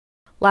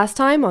Last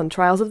time on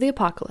Trials of the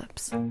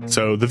Apocalypse.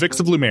 So the Vix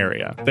of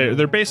Lumeria,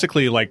 they're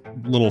basically like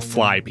little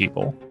fly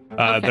people.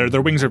 Okay.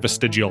 Their wings are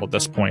vestigial at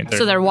this point.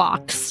 So they're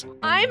walks.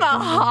 I'm a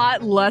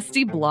hot,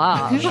 lusty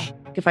blob.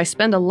 If I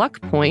spend a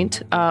luck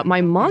point,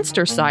 my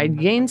monster side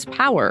gains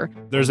power.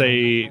 There's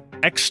a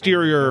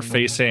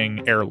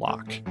exterior-facing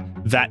airlock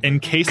that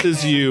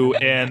encases you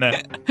in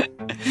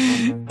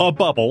a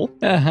bubble.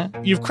 Uh-huh.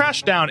 You've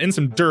crashed down in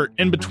some dirt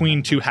in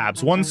between two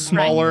habs. One's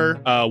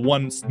smaller,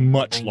 one's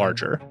much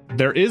larger.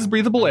 There is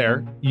breathable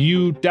air.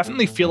 You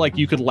definitely feel like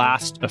you could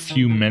last a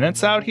few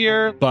minutes out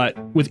here, but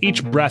with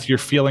each breath, you're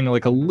feeling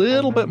like a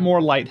little bit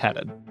more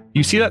lightheaded.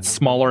 You see that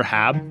smaller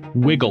hab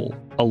wiggle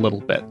a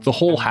little bit, the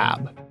whole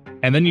hab,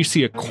 and then you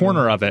see a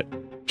corner of it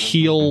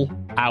peel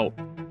out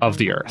of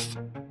the earth.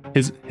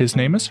 His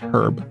name is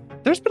Herb.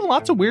 There's been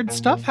lots of weird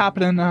stuff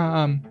happening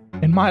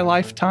in my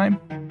lifetime.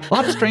 A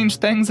lot of strange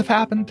things have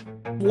happened.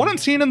 What I'm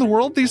seeing in the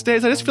world these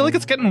days, I just feel like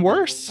it's getting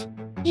worse.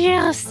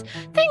 Yes,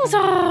 things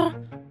are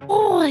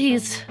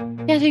always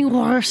getting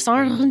worse,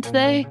 aren't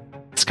they?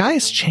 The sky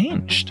has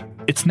changed.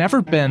 It's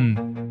never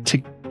been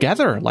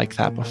together like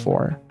that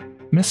before.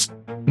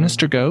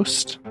 Mr.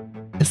 Ghost,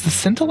 is the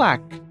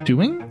Scintillac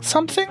doing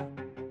something?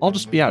 I'll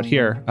just be out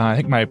here. I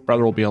think my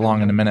brother will be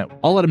along in a minute.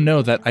 I'll let him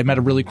know that I met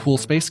a really cool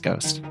space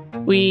ghost.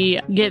 We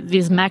get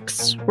these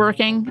mechs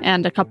working,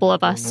 and a couple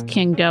of us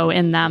can go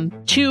in them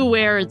to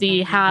where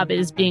the hab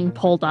is being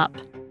pulled up.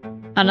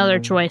 Another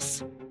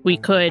choice, we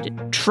could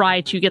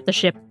try to get the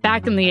ship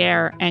back in the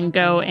air and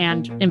go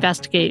and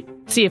investigate,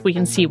 see if we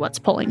can see what's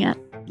pulling it.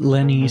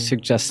 Lenny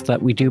suggests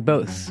that we do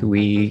both.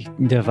 We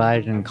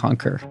divide and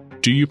conquer.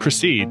 Do you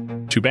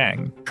proceed to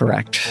bang?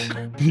 Correct.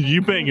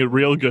 You bang a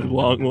real good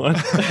long one.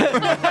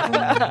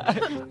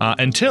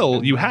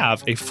 Until you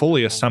have a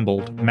fully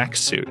assembled mech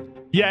suit.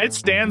 Yeah, it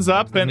stands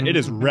up and it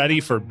is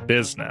ready for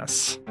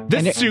business.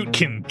 This suit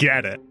can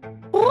get it.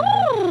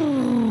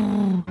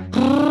 Ooh,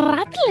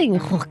 grappling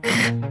hook.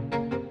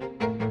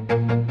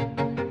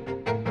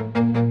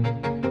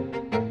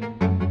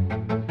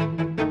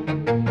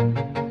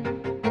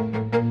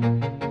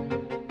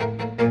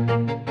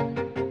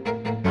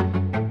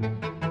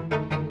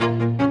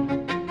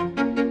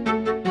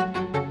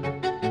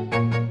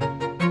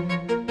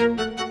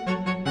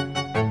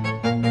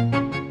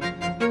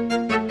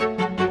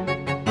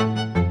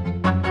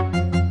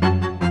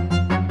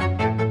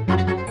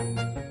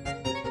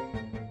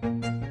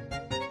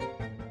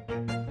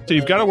 So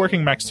you've got a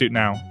working mech suit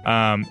now.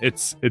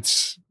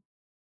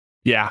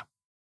 Yeah,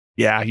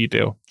 you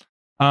do.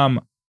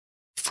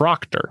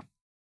 Froctor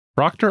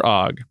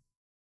Og,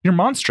 your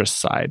monstrous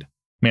side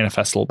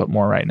manifests a little bit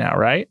more right now,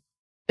 right?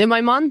 And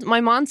my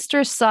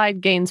monstrous side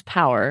gains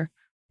power.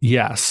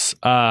 Yes.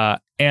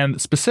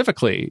 And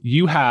specifically,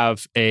 you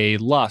have a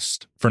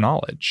lust for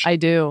knowledge. I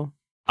do.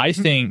 I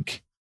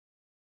think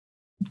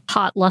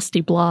Hot,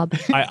 lusty blob.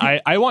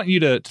 I want you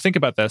to think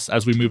about this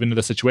as we move into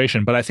the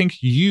situation, but I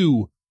think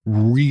you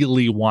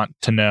really want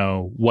to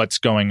know what's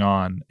going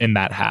on in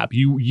that hab.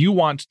 You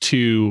want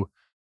to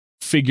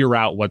figure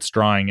out what's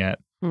drawing it.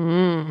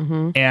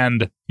 Mm-hmm.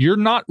 And you're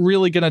not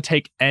really going to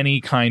take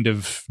any kind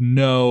of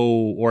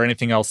no or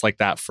anything else like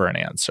that for an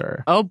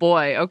answer. Oh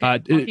boy. Okay. I'll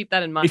keep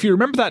that in mind. If you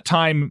remember that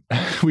time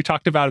we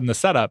talked about in the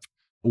setup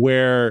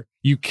where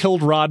you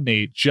killed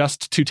Rodney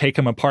just to take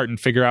him apart and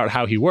figure out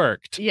how he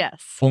worked.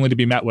 Yes. Only to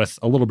be met with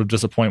a little bit of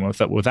disappointment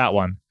with that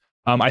one.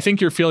 I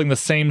think you're feeling the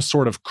same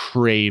sort of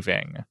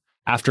craving.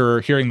 After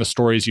hearing the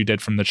stories you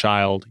did from the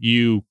child,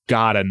 you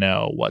gotta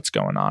know what's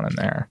going on in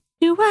there.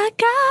 Do I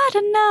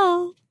gotta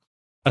know?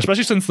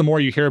 Especially since the more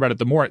you hear about it,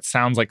 the more it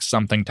sounds like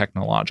something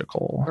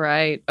technological.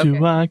 Right. Okay.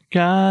 Do I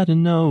gotta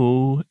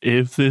know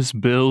if this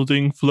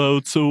building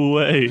floats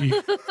away?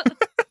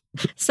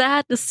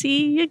 Sad to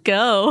see you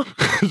go.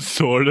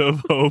 Sort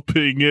of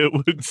hoping it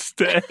would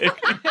stay.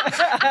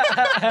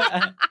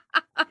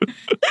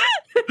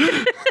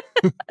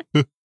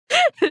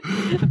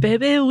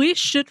 Baby, we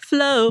should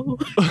flow.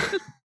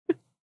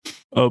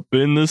 Up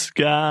in the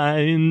sky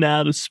and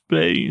out of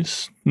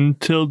space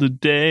until the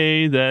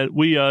day that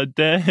we are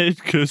dead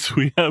because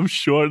we have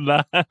short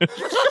lives.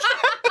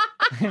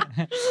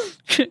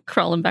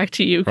 Crawling back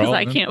to you because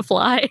I Crawling. can't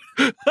fly.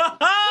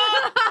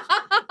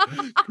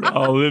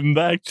 Crawling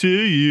back to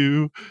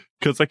you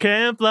because I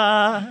can't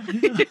fly.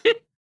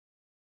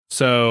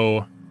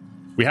 So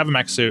we have a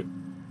mech suit.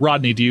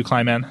 Rodney, do you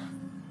climb in?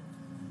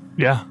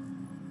 Yeah.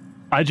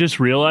 I just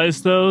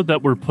realized, though,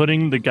 that we're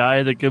putting the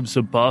guy that gives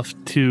a buff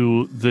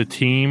to the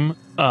team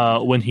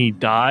when he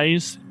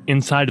dies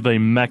inside of a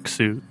mech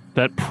suit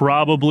that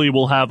probably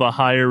will have a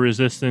higher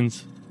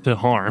resistance to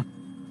harm.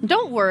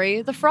 Don't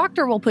worry. The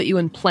Froctor will put you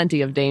in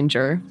plenty of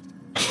danger.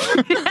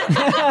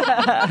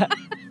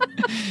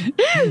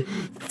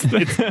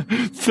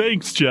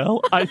 Thanks,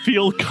 Joe. I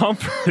feel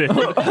comforted.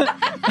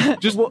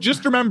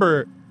 Just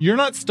remember, you're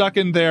not stuck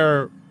in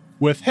there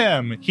with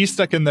him. He's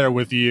stuck in there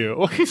with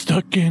you.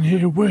 Stuck in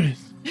here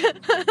with.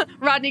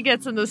 Rodney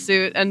gets in the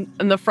suit, and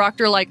the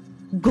Froctor, like,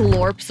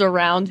 glorps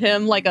around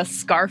him like a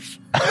scarf.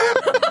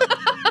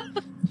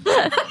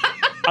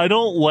 I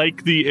don't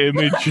like the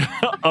image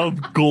of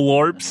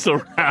glorps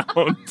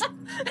around.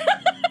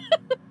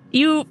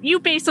 You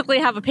basically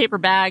have a paper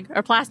bag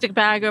or plastic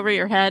bag over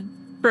your head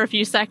for a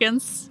few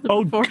seconds.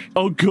 Oh,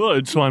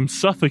 good. So I'm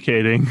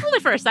suffocating. Only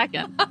for a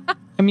second.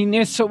 I mean,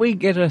 yeah, so we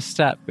get a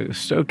stat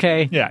boost,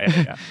 okay?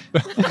 Yeah.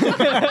 But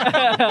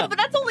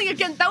that's only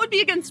that would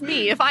be against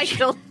me if I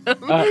killed him.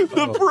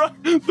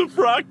 The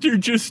proctor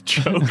just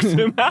chokes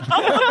him out.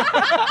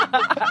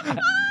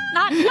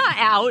 Not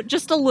out,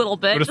 just a little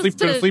bit. Go to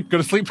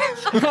sleep.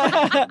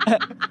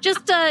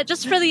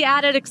 Just for the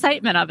added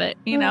excitement of it,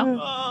 you know.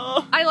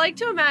 I like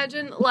to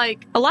imagine,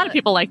 like, A lot of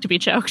people like to be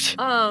choked.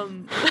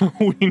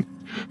 we need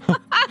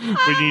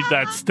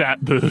that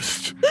stat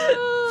boost.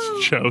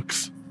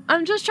 Chokes.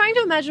 I'm just trying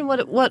to imagine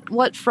what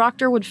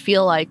Froctor would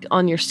feel like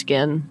on your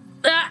skin.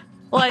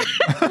 Like,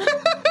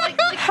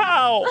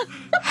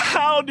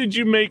 How did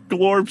you make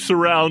glorps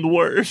around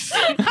worse?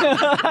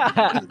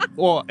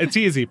 Well, it's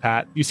easy,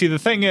 Pat. You see, the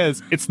thing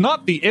is, it's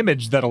not the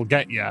image that'll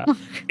get you.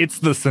 It's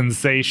the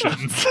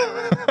sensations.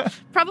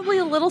 probably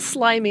a little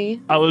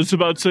slimy. I was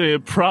about to say,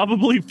 it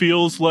probably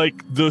feels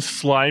like the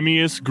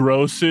slimiest,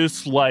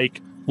 grossest,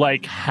 like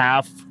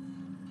half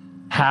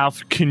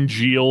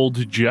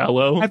congealed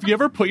Jello. Have you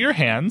ever put your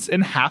hands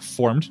in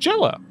half-formed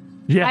Jello?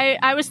 Yeah.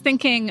 I was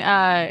thinking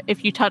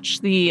if you touch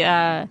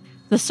the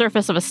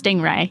surface of a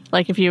stingray,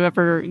 like if you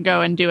ever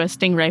go and do a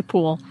stingray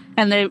pool,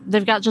 and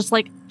they've got just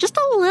a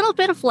little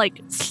bit of like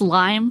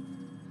slime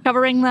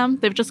covering them.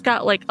 They've just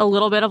got like a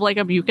little bit of like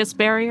a mucus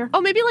barrier.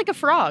 Oh, maybe like a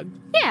frog.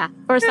 Yeah,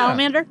 or a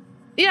salamander.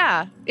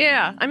 Yeah.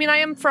 I mean, I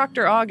am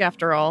Froctor Og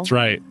after all. That's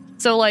right.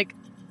 So like,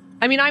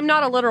 I mean, I'm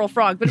not a literal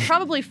frog, but it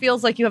probably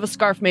feels like you have a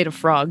scarf made of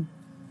frog.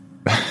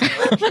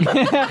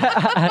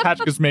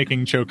 Patrick is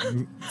making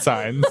choking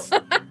signs.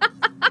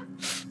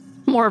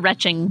 More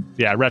retching.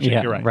 Yeah, retching.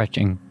 Yeah, You're right.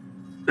 retching.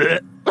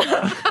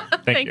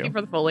 Thank you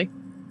for the Foley.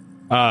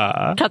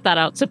 Cut that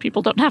out so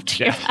people don't have to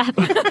hear that.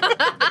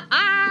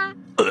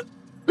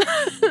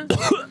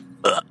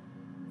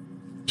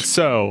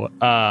 So,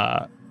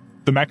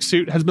 the mech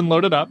suit has been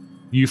loaded up.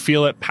 You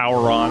feel it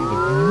power on.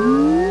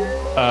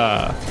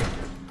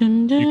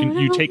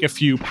 You take a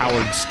few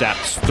powered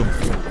steps.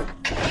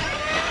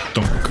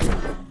 Dunk.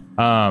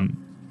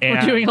 And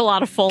We're doing a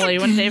lot of Foley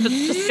when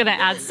David's just going to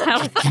add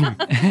sound.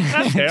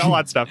 okay, all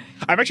that stuff.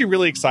 I'm actually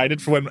really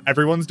excited for when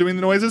everyone's doing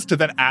the noises to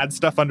then add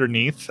stuff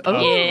underneath.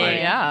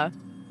 Yeah.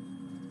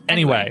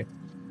 Anyway,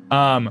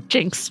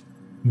 Jinx.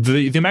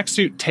 the mech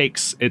suit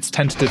takes its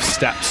tentative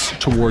steps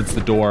towards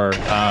the door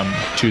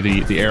to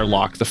the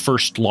airlock. The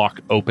first lock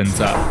opens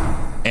up,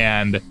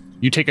 and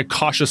you take a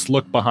cautious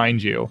look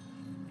behind you,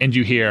 and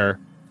you hear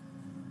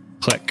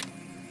click.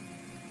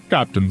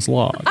 Captain's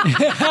log.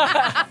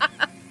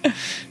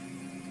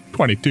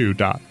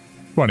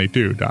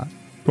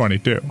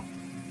 22.22.22.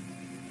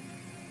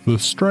 The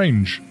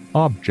strange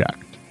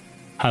object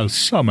has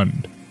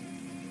summoned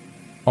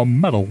a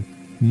metal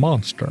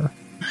monster.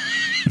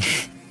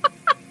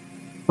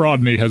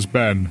 Rodney has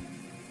been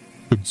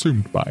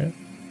consumed by it.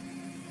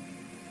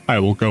 I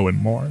will go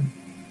and mourn.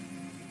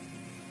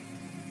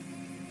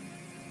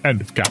 End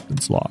of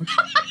Captain's log.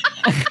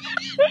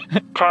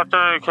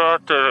 Captain,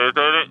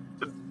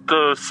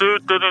 the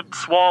suit didn't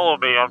swallow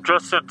me. I'm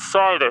just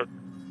inside it.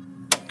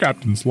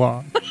 Captain's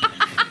log.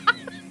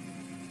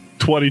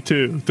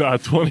 22.22.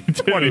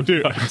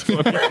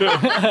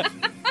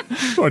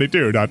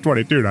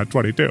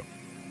 22.22.22.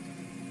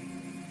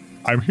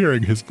 I'm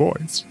hearing his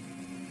voice.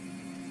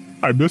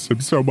 I miss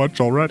him so much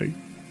already.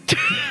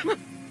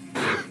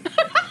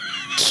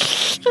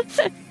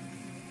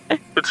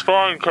 It's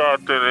fine,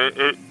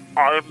 Captain.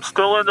 I'm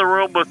still in the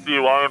room with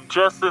you. I am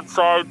just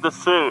inside the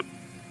suit.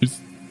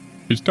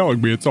 He's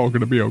telling me it's all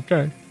going to be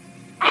okay.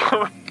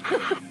 Come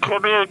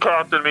here,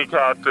 Captain.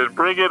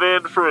 Bring it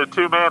in for a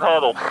two-man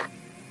huddle.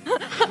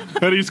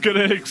 And he's going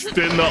to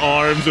extend the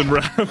arms and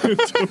wrap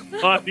his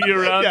body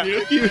around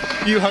you.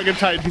 You hug him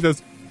tight. He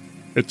says,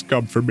 "It's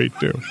come for me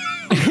too."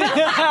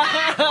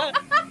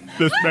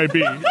 This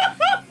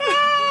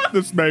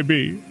may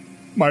be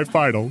my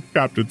final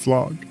Captain's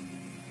log.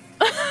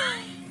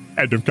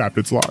 End of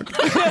Captain's log.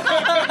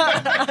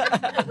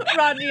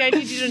 Rodney, I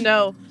need you to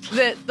know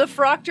that the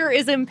Froctor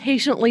is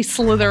impatiently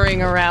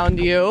slithering around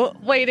you,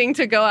 waiting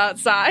to go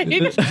outside.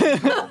 Take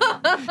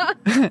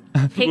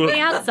me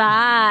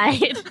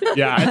outside.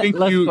 Yeah, I think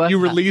you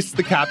release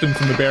the captain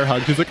from the bear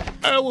hug. He's like,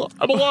 I'm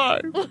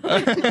alive.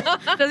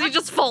 Does he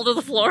just fall to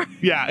the floor?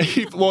 Yeah,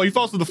 he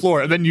falls to the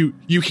floor, and then you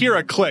hear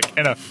a click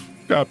and a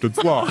Captain's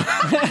log.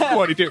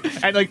 22.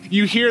 And like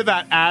you hear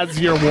that as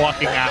you're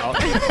walking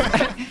out.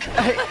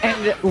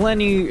 And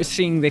Lenny,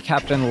 seeing the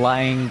captain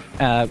lying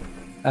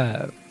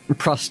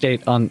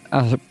prostrate.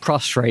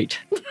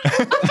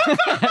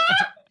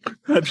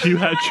 Have you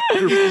had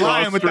your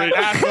Lion with that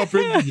ass up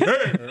in the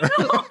air.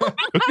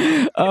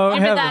 Oh,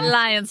 Give me that heavens.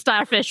 lion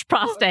starfish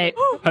prostate.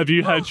 Have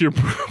you had your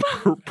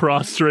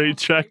prostrate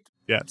checked?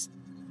 Yes.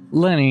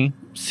 Lenny,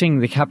 seeing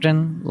the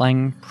captain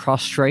lying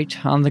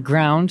prostrate on the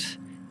ground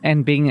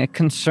and being a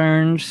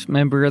concerned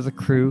member of the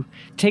crew,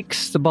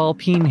 takes the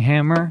ball-peen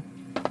hammer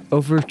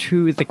over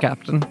to the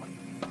captain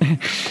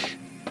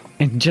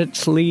and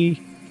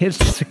gently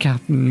hits the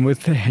captain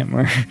with the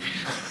hammer.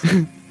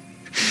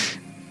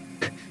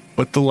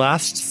 But the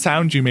last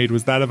sound you made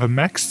was that of a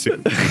mech suit.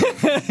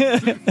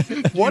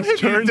 What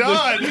have you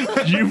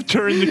done? You've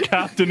turned the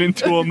captain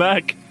into a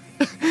mech.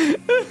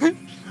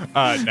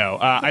 No.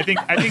 I think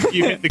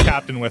you hit the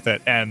captain with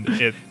it, and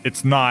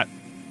it's not.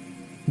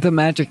 The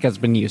magic has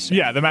been used.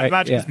 Yeah, the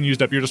magic has been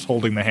used up. You're just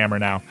holding the hammer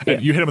now. Yeah.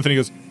 And you hit him with it, and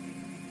he goes,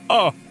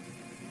 "Oh,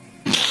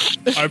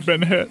 I've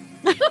been hit."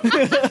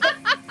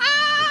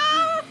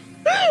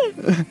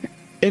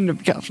 End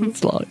of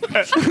captain's log.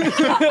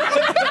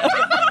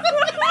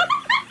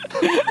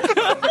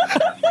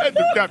 End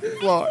of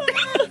captain's log.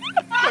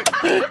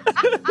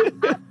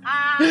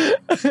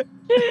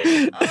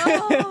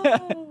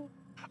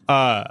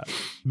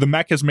 The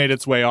mech has made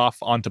its way off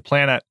onto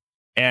planet,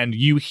 and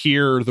you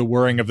hear the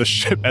whirring of the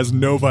ship as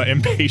Nova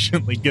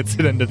impatiently gets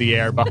it into the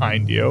air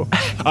behind you.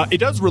 It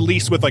does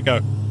release with like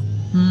a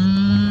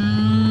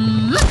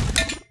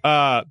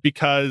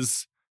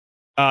because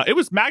it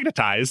was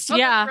magnetized.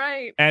 Yeah.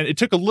 Right. And it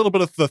took a little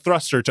bit of the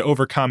thruster to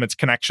overcome its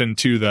connection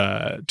to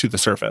the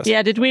surface.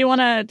 Yeah, did we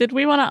want to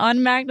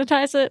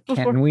unmagnetize it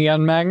before? Can we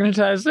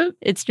unmagnetize it?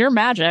 It's your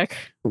magic.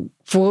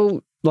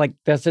 Well,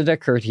 does it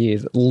occur to you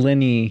that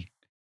Lenny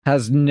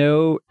has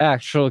no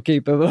actual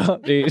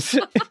capabilities?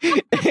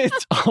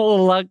 It's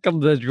all luck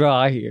of the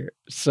draw here.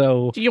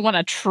 So Do you want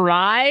to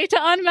try to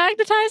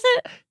unmagnetize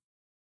it?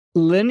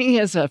 Lenny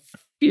is a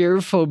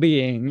fearful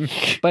being,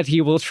 but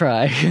he will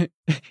try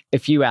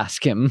if you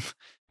ask him,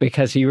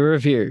 because he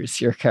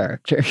reveres your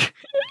character.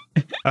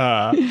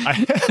 I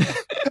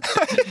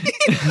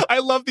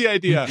love the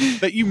idea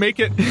that you make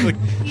it like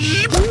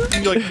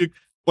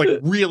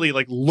really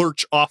like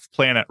lurch off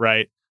planet,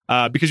 right?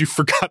 Because you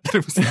forgot that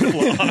it was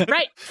still on.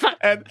 Right.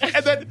 And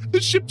then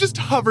the ship just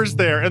hovers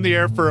there in the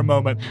air for a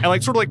moment and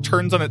like sort of like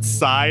turns on its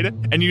side,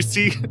 and you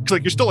see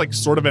like you're still like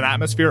sort of in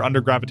atmosphere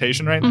under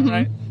gravitation right now,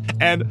 right?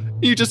 And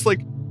you just like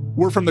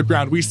we're from the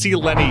ground. We see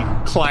Lenny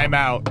climb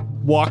out,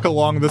 walk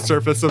along the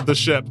surface of the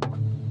ship,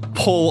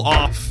 pull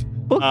off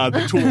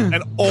the tool,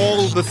 and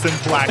all of the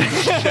Synflax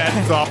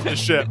sheds off the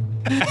ship.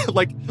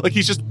 like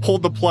he's just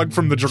pulled the plug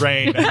from the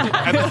drain,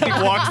 and then he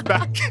walks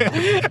back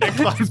and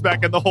climbs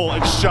back in the hole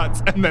and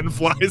shuts and then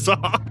flies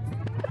off.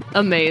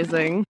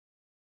 Amazing.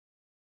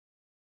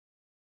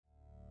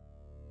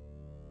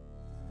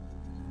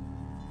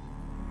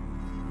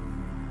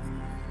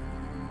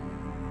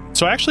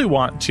 So I actually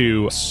want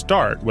to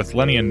start with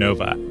Lenny and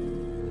Nova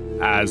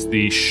as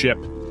the ship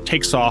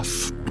takes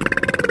off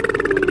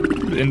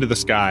into the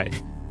sky.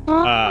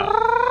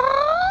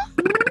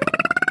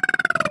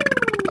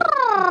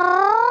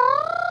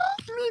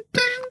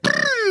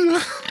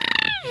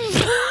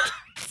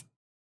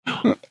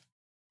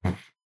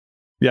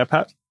 Yeah,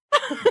 Pat?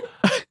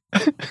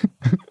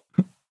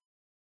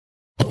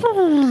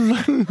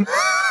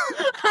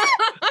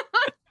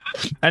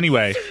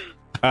 Anyway,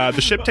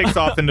 the ship takes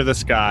off into the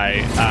sky,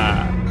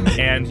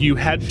 and you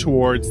head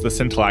towards the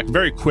Synflax.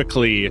 Very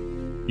quickly,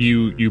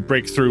 you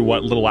break through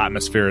what little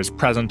atmosphere is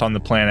present on the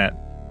planet.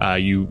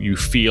 You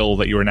feel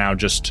that you are now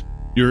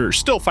you're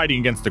still fighting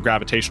against the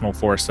gravitational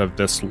force of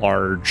this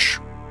large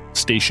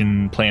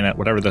station planet,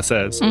 whatever this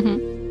is.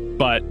 Mm-hmm.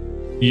 But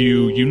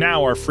you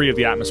now are free of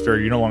the atmosphere.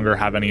 You no longer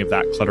have any of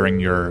that cluttering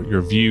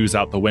your views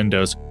out the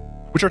windows,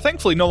 which are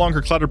thankfully no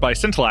longer cluttered by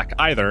Synflax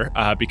either,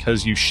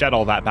 because you shed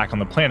all that back on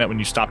the planet when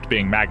you stopped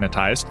being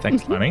magnetized.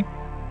 Thanks, Lenny.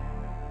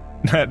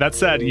 That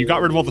said, you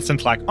got rid of all the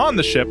Synflax on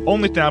the ship,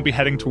 only to now be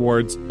heading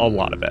towards a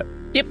lot of it.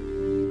 Yep.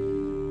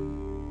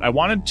 I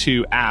wanted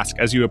to ask,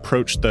 as you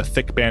approach the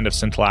thick band of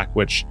Synflax,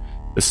 which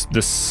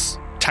this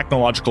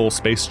technological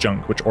space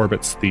junk which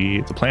orbits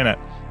the planet,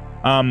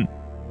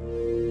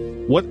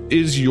 what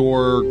is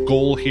your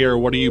goal here?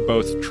 What are you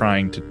both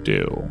trying to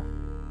do?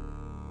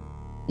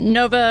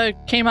 Nova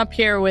came up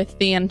here with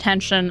the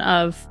intention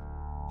of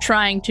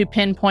trying to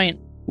pinpoint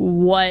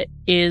what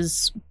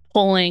is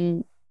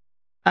pulling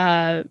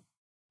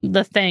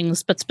the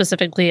things, but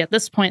specifically at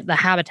this point, the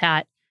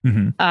habitat,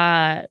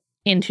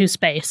 into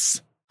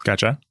space.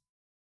 Gotcha.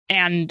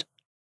 And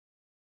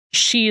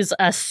she's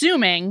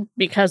assuming,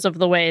 because of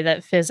the way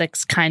that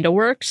physics kind of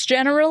works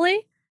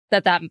generally,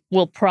 that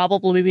will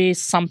probably be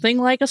something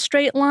like a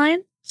straight line.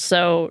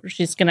 So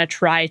she's going to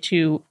try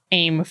to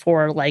aim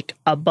for like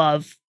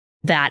above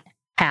that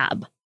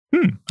hab.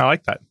 I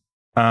like that.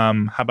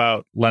 How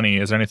about Lenny?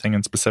 Is there anything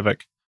in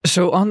specific?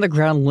 So on the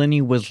ground,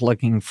 Lenny was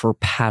looking for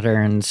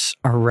patterns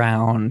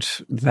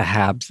around the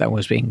hab that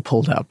was being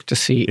pulled up to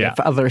see if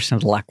other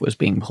Synflax was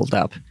being pulled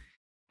up.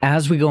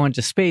 As we go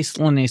into space,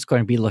 Lenny's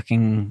going to be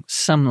looking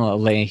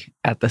similarly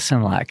at the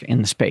Synflax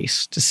in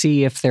space to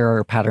see if there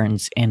are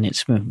patterns in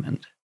its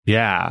movement.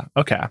 Yeah.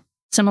 Okay.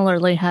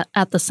 Similarly,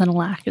 at the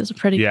Synflax is a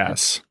pretty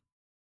yes.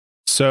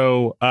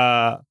 So,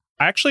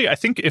 actually, I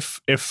think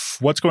if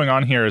what's going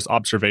on here is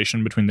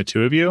observation between the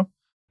two of you,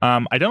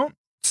 I don't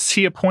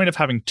see a point of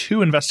having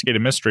two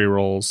investigative mystery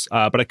rolls,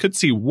 but I could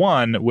see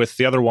one with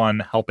the other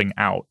one helping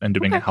out and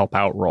doing a help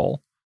out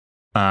roll.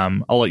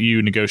 I'll let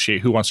you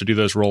negotiate who wants to do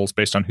those roles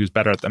based on who's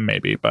better at them,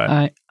 maybe.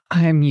 But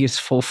I'm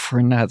useful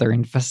for neither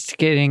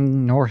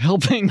investigating nor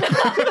helping.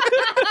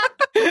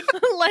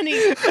 Lenny,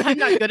 I'm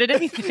not good at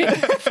anything.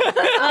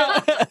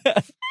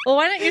 Well,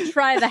 why don't you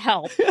try the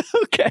help?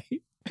 Okay.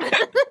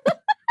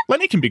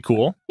 Lenny can be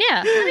cool.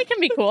 Yeah, Lenny can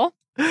be cool.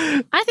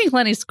 I think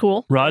Lenny's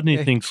cool. Rodney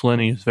Okay. thinks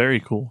Lenny is very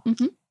cool.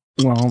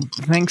 Well,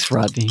 thanks,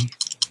 Rodney.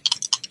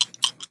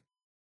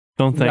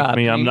 Don't thank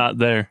Rodney. me. I'm not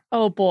there.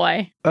 Oh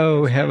boy.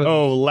 Oh, heaven.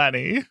 Oh,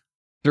 Lenny.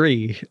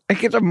 3. I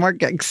get a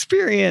mark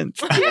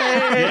experience.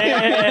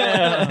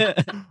 Yeah.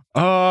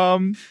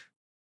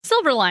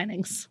 Silver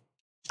linings.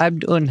 I'm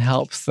doing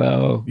help,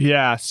 so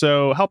Yeah,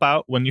 so help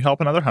out. When you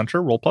help another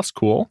hunter, roll plus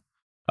cool.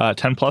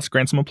 10 plus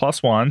grants him a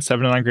 +1.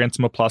 7 to 9 grants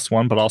him a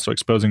 +1, but also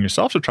exposing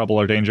yourself to trouble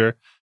or danger.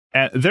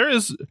 And there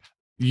is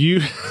you.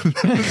 Say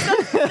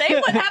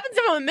what happens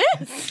if I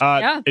miss.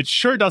 Yeah. It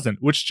sure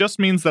doesn't, which just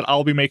means that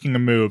I'll be making a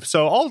move.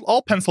 So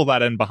I'll pencil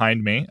that in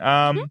behind me.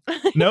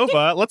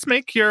 Nova, let's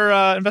make your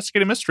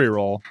investigative mystery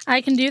roll.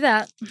 I can do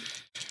that.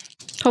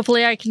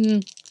 Hopefully I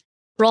can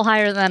roll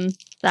higher than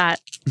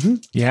that.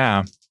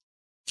 Yeah.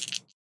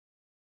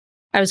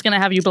 I was going to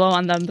have you blow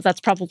on them, but that's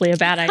probably a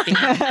bad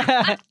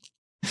idea.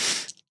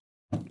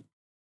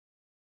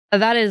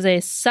 That is a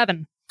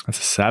 7. That's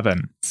a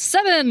 7.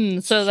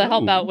 7! So the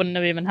help out wouldn't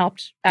have even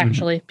helped,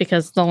 actually,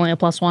 because it's only a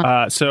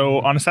 +1. So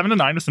on a 7 to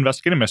 9 with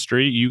investigative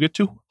mystery, you get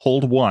to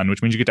hold 1,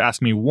 which means you get to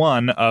ask me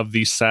one of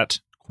the set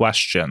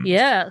questions.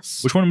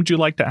 Yes. Which one would you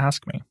like to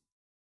ask me?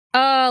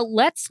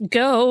 Let's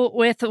go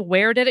with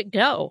where did it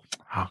go?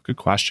 Oh, good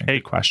question. Hey.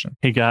 Good question.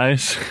 Hey,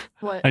 guys.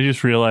 What? I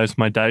just realized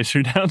my dice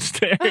are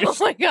downstairs. Oh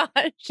my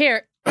gosh.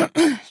 Here.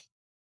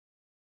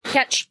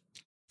 Catch.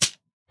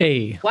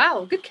 hey.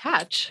 Wow, good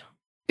catch.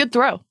 Good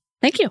throw.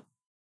 Thank you.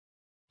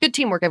 Good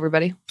teamwork,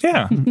 everybody.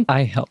 Yeah.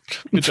 I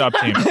helped. Good job,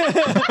 team.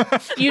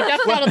 You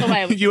ducked out of the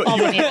way. you All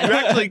we needed.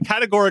 actually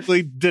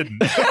categorically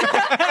didn't.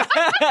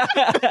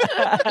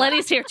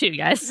 Lenny's here too,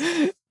 guys.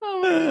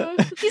 Oh my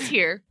gosh. He's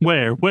here.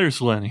 Where?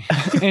 Where's Lenny?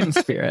 In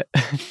spirit.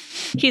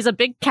 He's a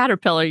big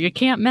caterpillar. You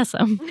can't miss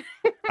him.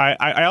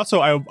 I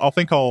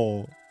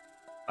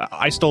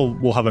still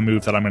will have a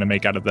move that I'm going to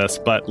make out of this,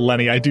 but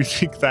Lenny, I do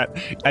think that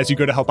as you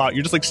go to help out,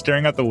 you're just like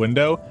staring out the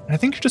window, and I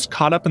think you're just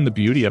caught up in the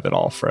beauty of it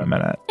all for a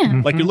minute.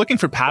 Yeah. Like you're looking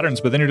for patterns,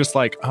 but then you're just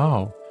like,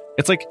 oh,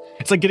 it's like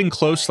getting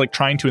close, like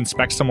trying to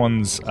inspect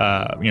someone's,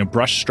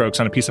 brush strokes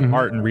on a piece of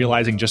art and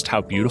realizing just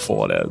how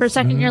beautiful it For a is.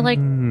 second, you're like,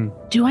 Mm.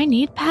 do I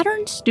need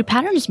patterns? Do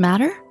patterns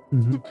matter?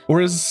 Or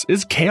is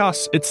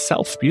chaos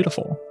itself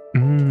beautiful?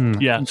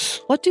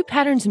 Yes. What do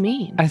patterns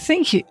mean? I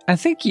think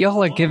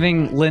y'all are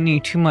giving Lenny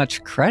too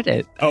much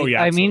credit. Oh,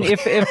 yeah, I mean,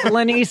 if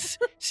Lenny's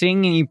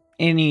seeing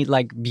any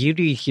like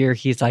beauty here,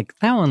 he's like,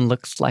 that one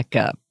looks like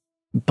a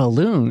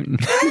balloon.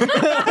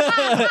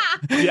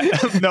 Yeah,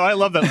 no, I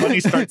love that Lenny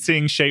starts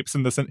seeing shapes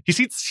in this. And he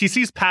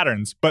sees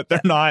patterns, but they're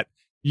not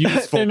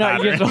useful They're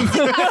not patterns. useful.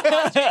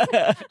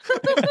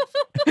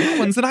 That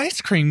one's an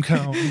ice cream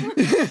cone.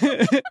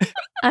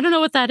 I don't know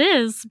what that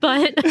is,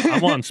 but I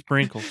want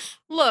sprinkles.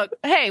 Look,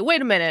 hey,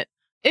 wait a minute.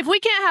 If we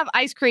can't have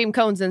ice cream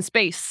cones in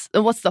space,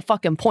 then what's the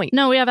fucking point?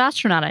 no, we have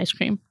astronaut ice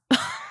cream.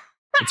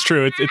 It's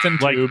true. It's in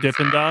Like tubes.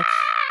 Dippin' Dots?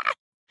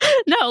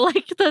 No,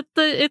 like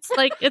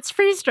it's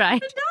freeze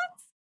dried.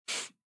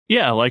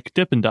 Yeah, like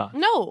Dippin' Dots.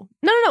 No.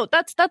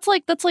 That's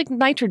like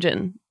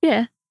nitrogen.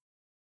 Yeah.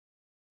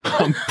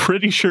 I'm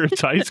pretty sure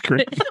it's ice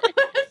cream.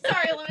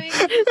 Sorry, Lemmy.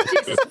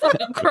 Jesus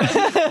fucking Christ.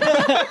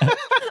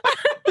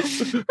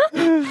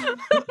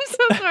 I'm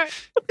so sorry.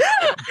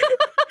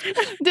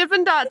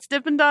 Dippin'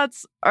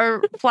 Dots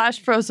are flash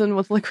frozen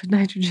with liquid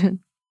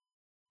nitrogen.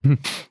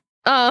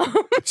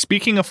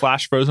 Speaking of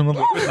flash frozen with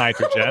liquid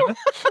nitrogen,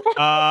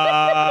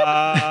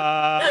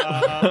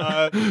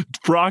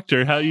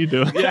 Proctor, how you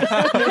doing?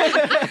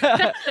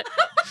 yeah.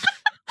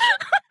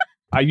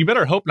 You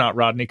better hope not,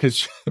 Rodney,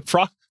 because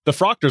the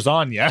Proctor's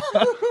on you.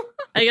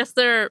 I guess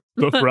they're.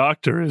 The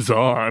Proctor is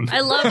on.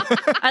 I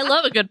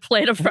love a good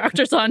plate of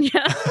Proctor's on you.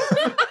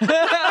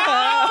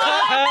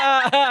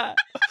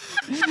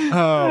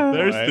 Oh,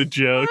 There's boy. the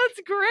joke.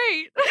 That's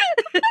great.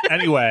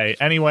 Anyway.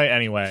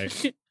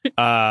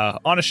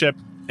 On a ship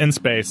in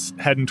space,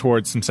 heading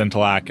towards some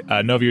Scintillac.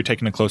 Nova, you're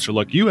taking a closer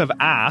look. You have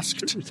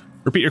asked.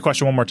 Repeat your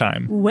question one more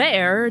time.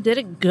 Where did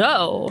it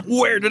go?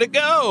 Where did it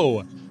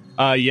go?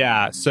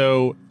 Yeah.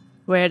 So,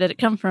 Where did it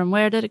come from?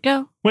 Where did it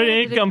go? Where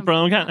did it come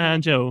from?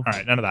 Cotton Joe. all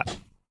right, none of that.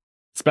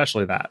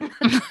 Especially that.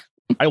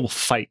 I will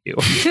fight you.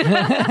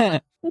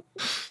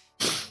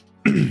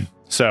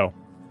 So,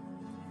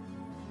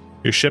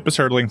 your ship is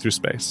hurtling through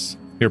space.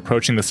 You're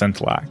approaching the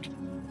Scintillac.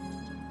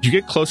 You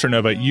get closer,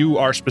 Nova. You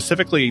are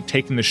specifically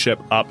taking the ship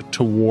up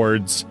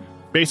towards,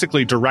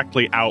 basically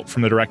directly out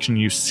from the direction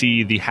you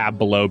see the hab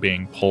below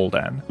being pulled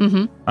in.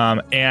 Mm-hmm.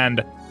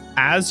 And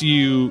as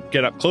you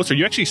get up closer,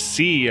 you actually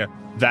see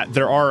that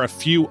there are a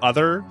few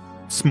other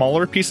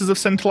smaller pieces of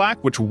Scintillac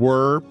which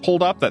were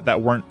pulled up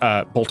that weren't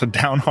bolted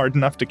down hard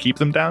enough to keep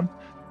them down.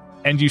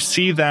 And you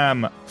see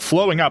them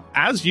flowing up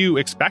as you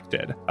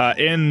expected,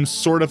 in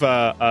sort of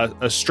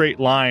a straight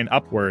line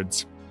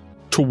upwards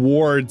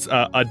towards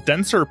a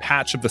denser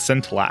patch of the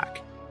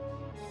Scintillac.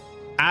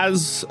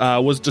 as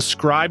was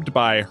described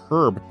by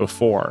Herb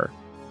before,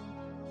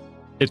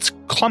 it's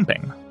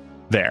clumping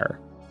there.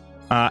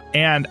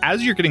 And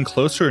as you're getting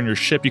closer in your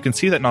ship, you can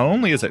see that not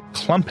only is it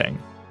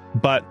clumping,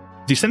 but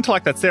the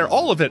Scintillack that's there,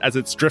 all of it as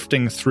it's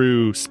drifting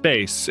through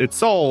space,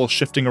 it's all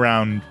shifting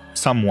around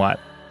somewhat,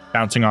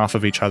 bouncing off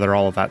of each other,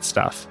 all of that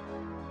stuff.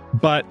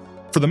 But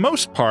for the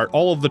most part,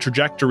 all of the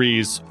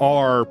trajectories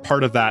are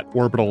part of that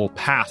orbital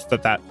path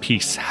that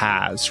piece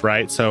has,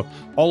 right? So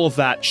all of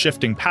that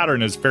shifting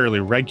pattern is fairly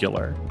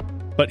regular.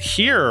 But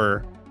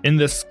here, in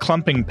this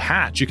clumping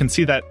patch, you can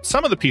see that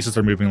some of the pieces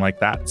are moving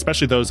like that,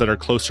 especially those that are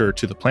closer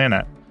to the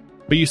planet.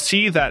 But you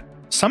see that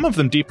some of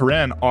them deeper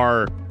in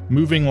are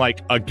moving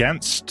like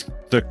against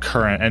the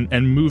current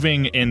and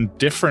moving in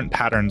different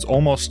patterns,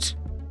 almost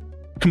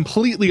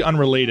completely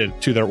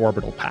unrelated to their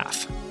orbital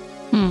path.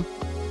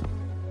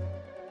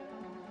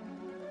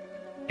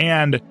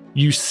 And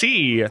you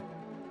see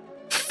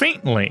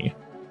faintly,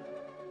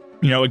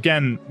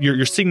 again,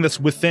 you're seeing this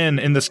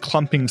in this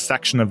clumping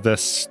section of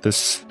this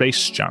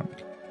space junk.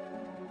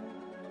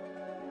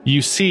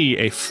 You see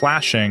a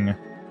flashing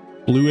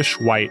bluish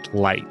white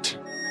light.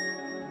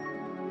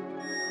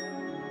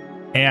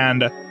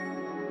 And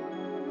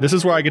this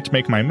is where I get to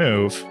make my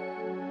move.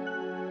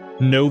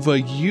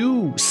 Nova,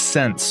 you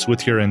sense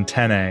with your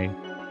antennae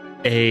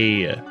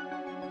a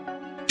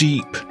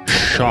deep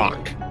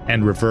shock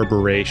and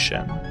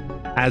reverberation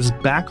as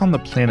back on the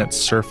planet's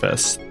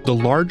surface, the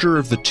larger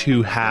of the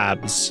two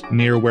habs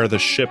near where the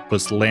ship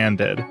was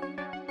landed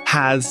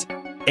has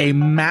a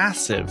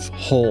massive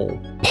hole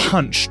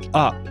punched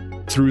up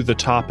through the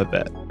top of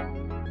it.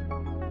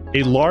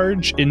 A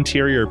large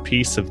interior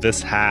piece of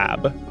this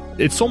hab,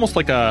 it's almost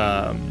like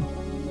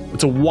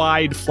it's a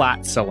wide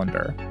flat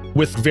cylinder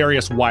with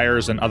various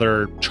wires and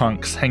other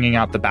chunks hanging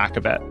out the back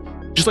of it.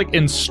 Just like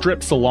in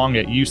strips along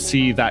it, you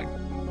see that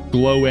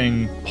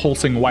glowing,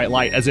 pulsing white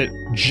light as it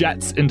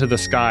jets into the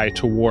sky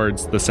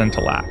towards the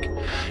Scintillack.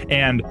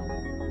 And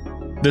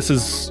this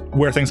is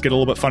where things get a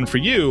little bit fun for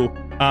you.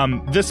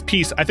 This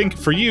piece, I think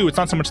for you, it's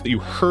not so much that you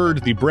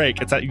heard the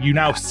break, it's that you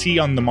now see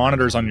on the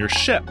monitors on your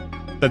ship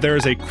that there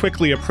is a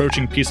quickly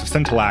approaching piece of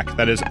Scintillack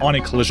that is on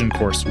a collision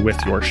course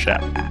with your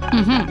ship.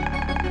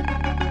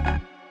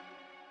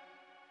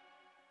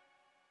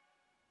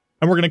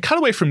 And we're going to cut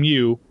away from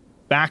you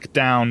back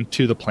down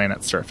to the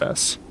planet's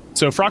surface.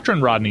 So Froctor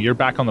and Rodney, you're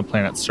back on the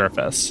planet's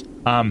surface.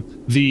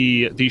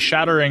 The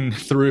shattering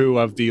through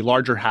of the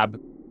larger hab,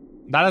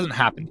 that hasn't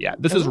happened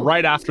yet. This is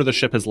right after the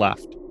ship has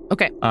left.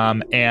 Okay.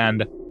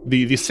 And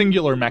the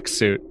singular mech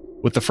suit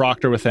with the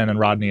Froctor within and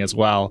Rodney as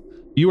well,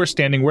 you are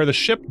standing where the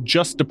ship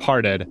just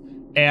departed,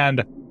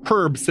 and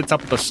Herb sits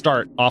up at the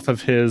start off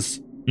of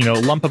his,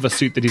 lump of a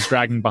suit that he's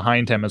dragging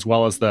behind him, as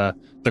well as the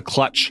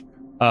clutch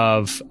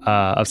of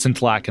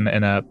Scintillack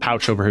in a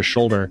pouch over his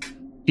shoulder.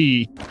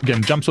 He,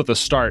 again, jumps with the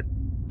start.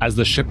 As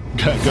the ship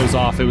goes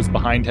off, it was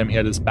behind him. He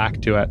had his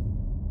back to it.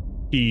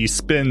 He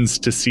spins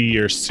to see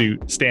your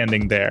suit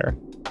standing there.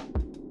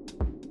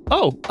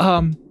 Oh,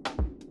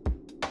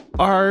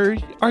 are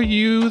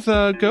you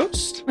the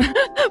ghost?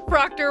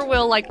 Proctor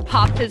will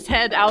pop his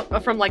head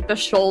out from the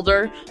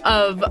shoulder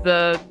of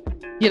the,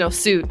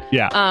 suit.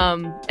 Yeah.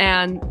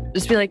 And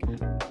just be like,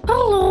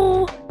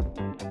 Hello.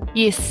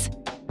 Yes,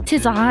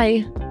 'tis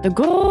I, the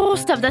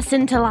ghost of the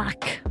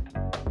Scintillack.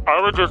 I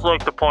would just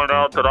like to point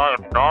out that I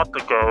am not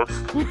the ghost.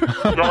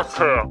 Just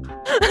him.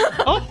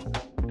 Oh.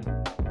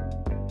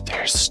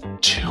 There's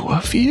two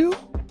of you?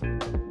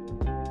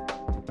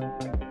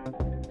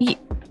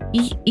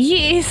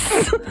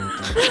 Yes.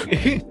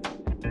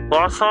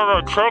 Last time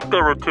I checked,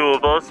 there were two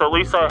of us. At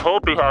least I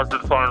hope he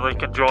hasn't finally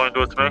conjoined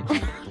with me.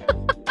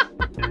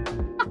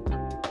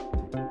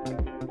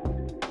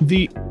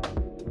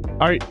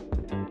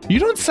 You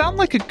don't sound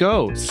like a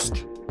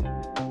ghost.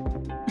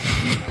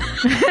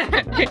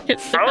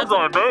 As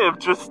I may have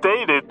just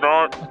stated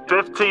not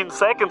 15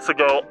 seconds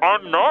ago,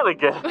 I'm not a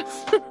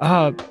ghost.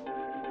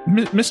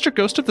 Mr.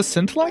 Ghost of the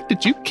Scintillack,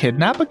 did you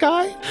kidnap a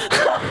guy?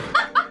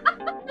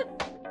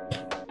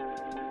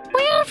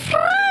 We're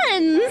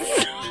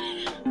friends.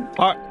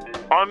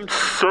 I'm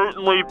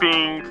certainly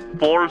being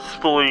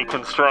forcefully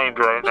constrained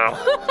right now.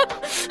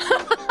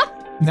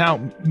 Now,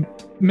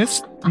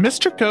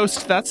 Mr.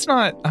 Ghost, that's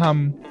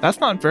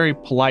not very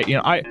polite.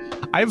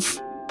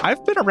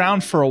 I've been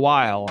around for a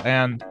while,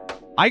 and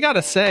I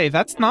gotta say,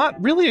 that's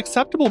not really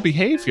acceptable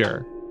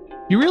behavior.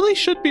 You really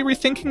should be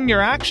rethinking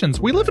your actions.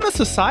 We live in a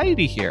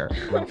society here.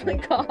 oh my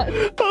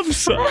god.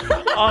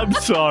 I'm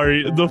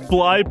sorry. The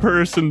fly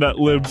person that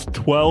lives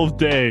 12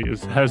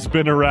 days has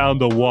been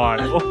around a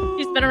while.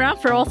 He's been around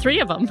for all three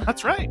of them.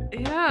 That's right.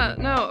 Yeah,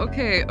 no,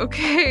 okay.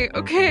 Okay.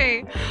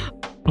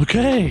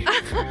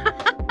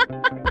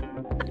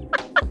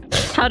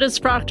 How does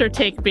Proctor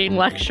take being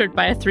lectured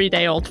by a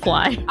 3-day-old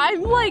fly?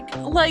 I'm like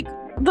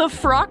the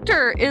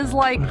Froctor is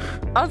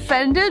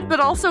offended, but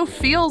also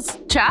feels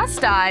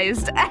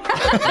chastised. I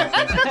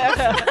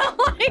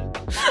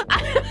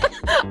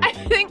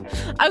think,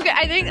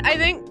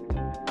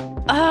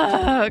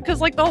 because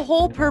the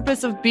whole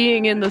purpose of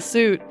being in the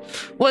suit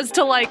was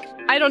to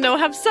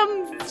have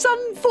some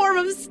some form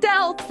of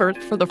stealth for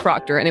the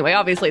Proctor. Anyway,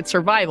 obviously it's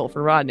survival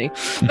for Rodney.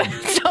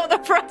 So the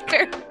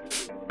Proctor...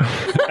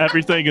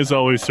 Everything is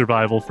always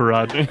survival for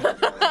Rodney.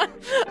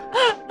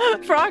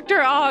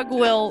 Proctor Og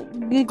will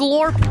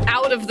glorp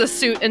out of the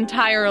suit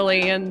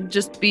entirely and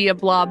just be a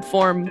blob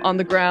form on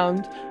the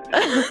ground.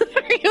 Are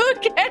you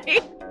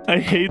okay? I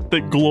hate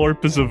that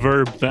glorp is a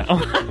verb now.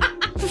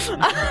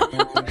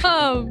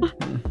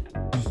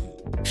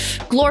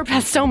 Glorp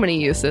has so many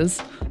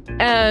uses.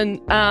 And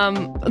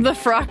the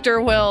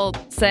Proctor will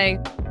say,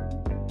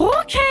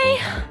 okay,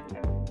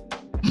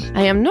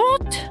 I am not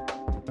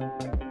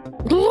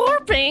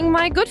glorping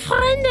my good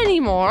friend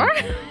anymore.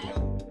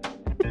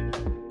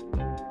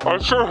 I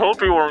sure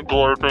hope you weren't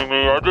glorping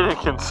me. I didn't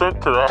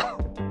consent to that.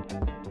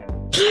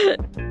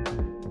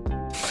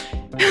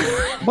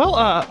 Well,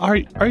 are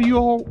you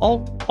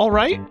all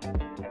right?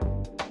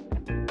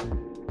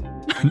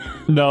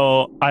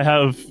 No, I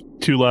have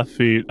 2 left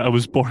feet. I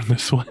was born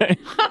this way.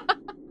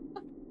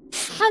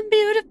 I'm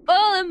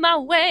beautiful in my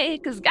way,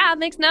 cause God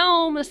makes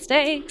no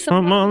mistakes.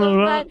 I'm on the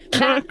right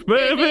track,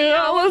 baby.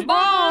 I was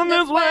born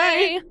this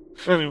way.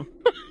 Anyway.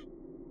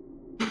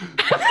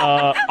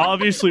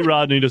 Obviously,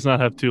 Rodney does not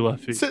have 2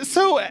 left feet.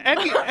 So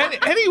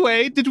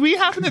anyway, did we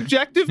have an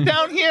objective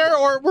down here,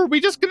 or were we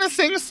just gonna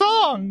sing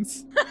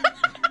songs?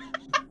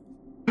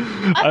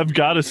 I've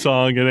got a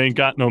song, it ain't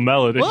got no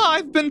melody. Well,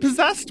 I've been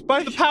possessed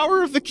by the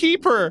power of the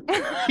Keeper.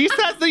 He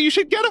says that you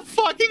should get a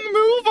fucking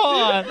move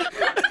on.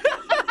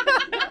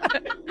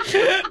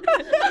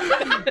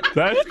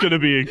 That's gonna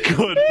be a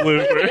good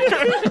blooper.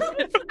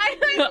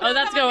 Oh,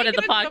 that's going in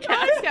the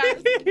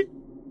podcast.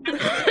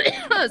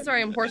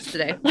 Sorry, I'm hoarse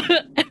today.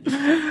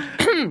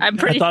 I'm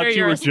pretty I thought sure you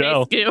you're were a space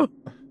Joe. goo.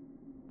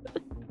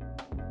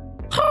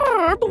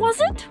 Herb, was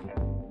it?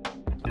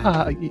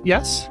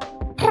 Yes?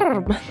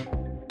 Herb.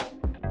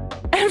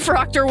 And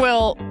Proctor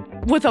will,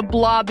 with a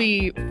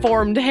blobby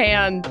formed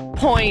hand,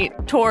 point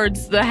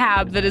towards the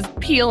hab that is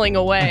peeling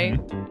away.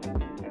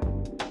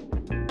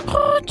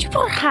 Could you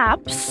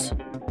perhaps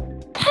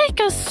take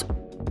us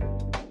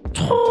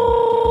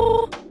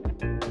to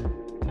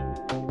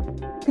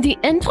the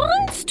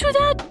entrance to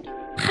that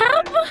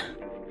hab?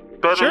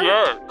 Better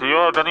yet, do you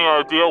have any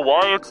idea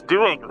why it's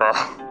doing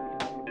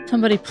that?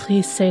 Somebody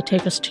please say,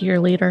 take us to your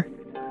leader.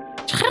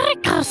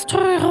 Take us to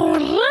your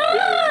leader!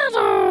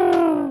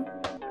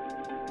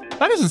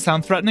 That doesn't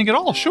sound threatening at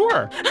all,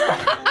 sure.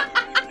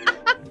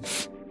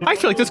 I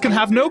feel like this can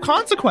have no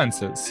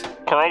consequences.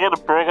 Can I get a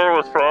burger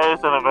with fries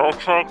and a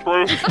milkshake,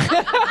 please?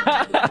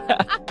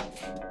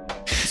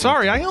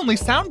 Sorry, I only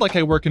sound like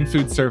I work in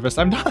food service.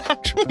 I'm not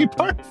actually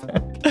part of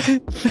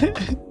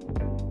it.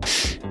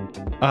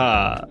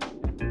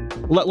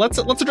 Let's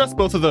address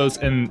both of those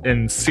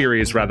in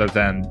series rather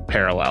than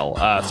parallel.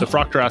 So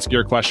Proctor, ask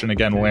your question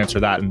again. We'll answer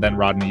that, and then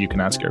Rodney, you can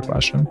ask your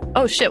question.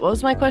 Oh shit! What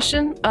was my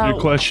question? Your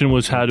question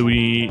was, how do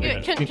we?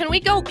 Can we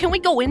go? Can we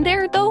go in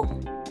there though?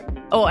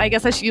 Oh, I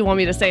guess you want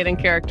me to say it in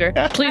character.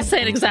 Please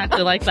say it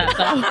exactly like that,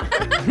 though.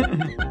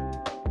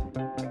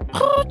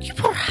 Could you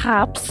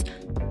perhaps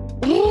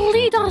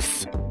lead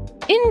us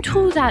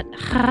into that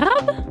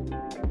hab?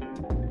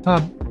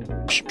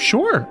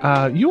 Sure.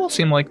 You all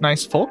seem like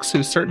nice folks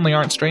who certainly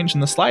aren't strange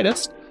in the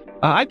slightest.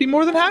 I'd be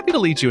more than happy to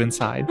lead you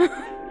inside.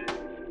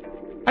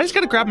 I just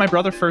gotta grab my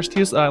brother first.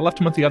 I left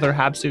him with the other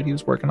hab suit he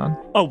was working on.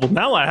 Oh, well,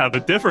 now I have a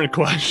different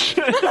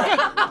question.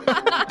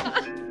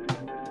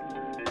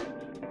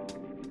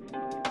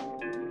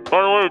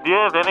 By the way, do you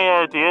have any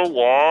idea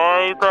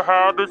why the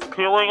hab is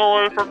peeling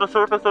away from the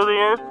surface of the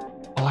earth?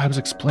 Well, I was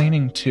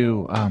explaining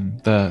to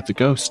the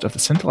ghost of the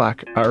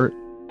Scintillac.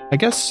 I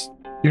guess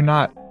you're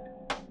not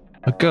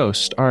a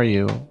ghost, are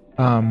you?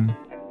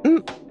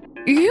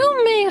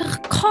 You may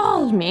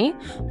call me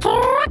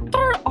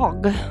Proctor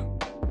Og.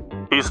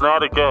 He's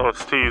not a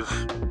ghost, he's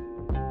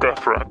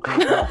different.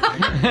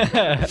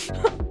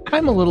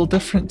 I'm a little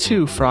different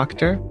too,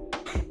 Proctor.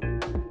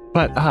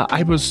 But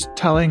I was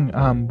telling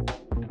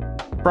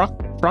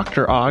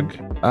Proctor Og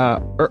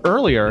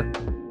earlier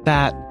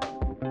that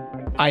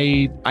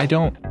I've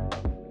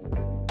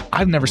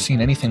never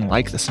seen anything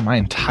like this in my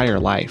entire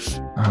life.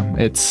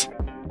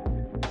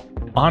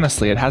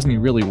 Honestly, it has me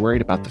really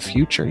worried about the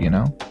future, you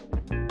know?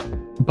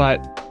 But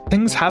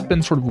things have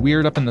been sort of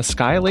weird up in the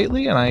sky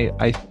lately, and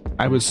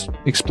I was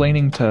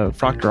explaining to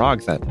Proctor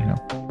Og that, you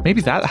know,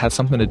 maybe that has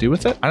something to do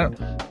with it. I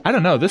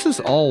don't know. This is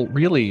all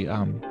really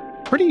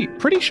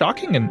pretty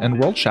shocking and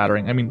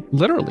world-shattering. I mean,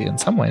 literally in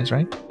some ways,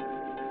 right?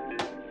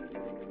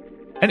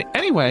 And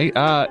anyway,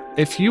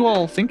 if you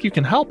all think you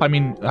can help, I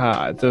mean,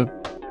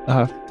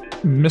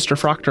 Mr.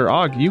 Proctor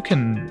Og, you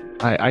can.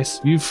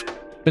 You've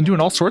been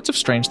doing all sorts of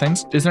strange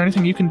things. Is there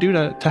anything you can do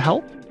to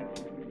help?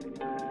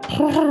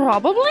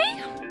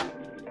 Probably.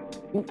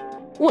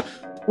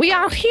 We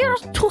are here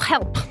to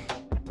help.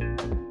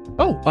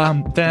 Oh,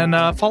 then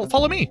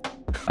follow me.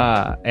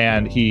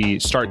 And he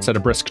starts at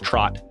a brisk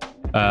trot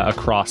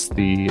across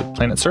the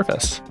planet's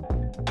surface.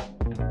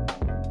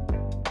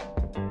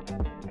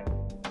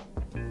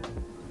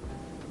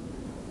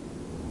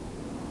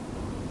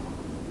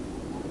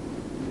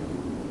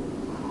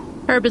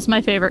 Herb is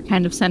my favorite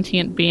kind of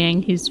sentient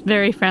being. He's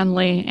very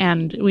friendly,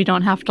 and we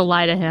don't have to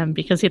lie to him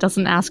because he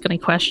doesn't ask any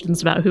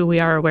questions about who we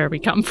are or where we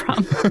come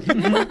from.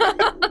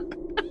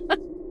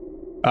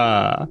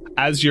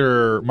 As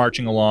you're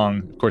marching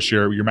along, of course,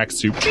 your mech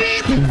suit,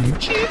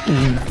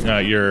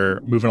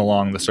 you're moving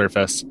along the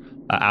surface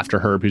after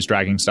Herb, who's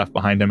dragging stuff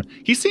behind him.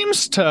 He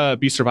seems to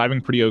be surviving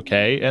pretty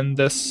okay in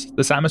this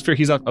atmosphere.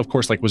 He's, of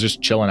course, was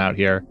just chilling out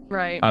here.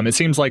 Right. It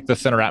seems like the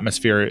thinner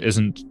atmosphere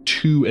isn't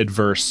too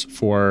adverse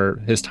for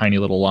his tiny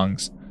little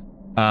lungs.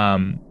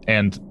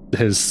 And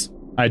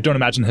I don't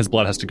imagine his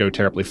blood has to go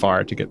terribly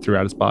far to get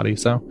throughout his body,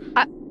 so.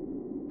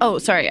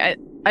 Sorry.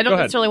 I don't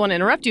necessarily want to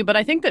interrupt you, but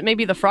I think that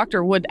maybe the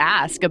Froctor would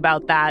ask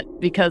about that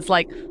because,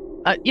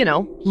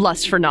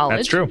 lust for knowledge.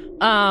 That's true.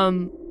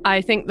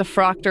 I think the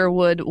Froctor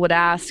would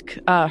ask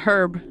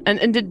Herb,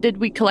 and did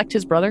we collect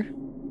his brother?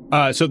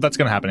 So that's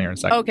going to happen here in a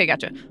second. Okay,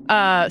 gotcha.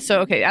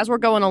 As we're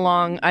going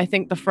along, I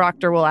think the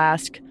Froctor will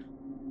ask,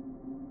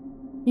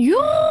 you,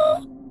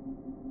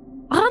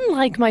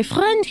 unlike my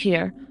friend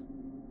here,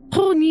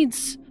 who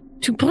needs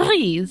to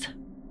breathe,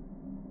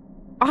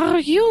 are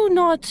you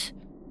not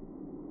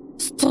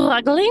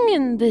struggling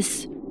in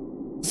this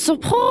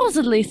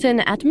supposedly thin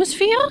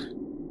atmosphere?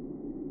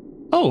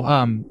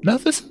 No,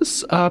 this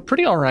is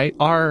pretty all right.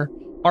 Our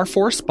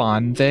force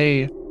spawn,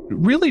 they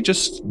really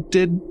just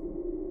did,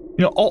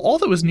 all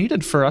that was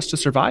needed for us to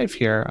survive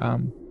here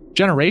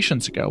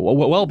generations ago,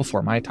 well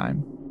before my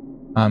time.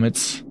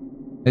 It's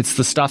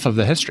the stuff of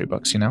the history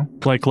books,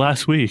 Like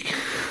last week.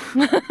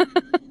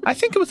 I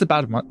think it was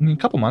about a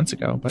couple months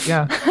ago, but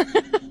yeah.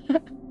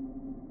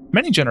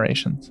 Many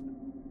generations.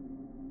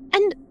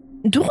 And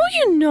do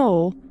you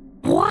know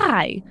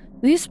why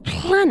this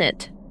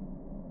planet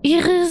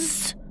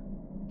is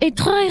a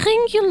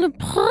triangular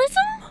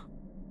prism?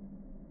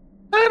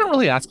 I don't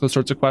really ask those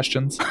sorts of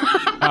questions. The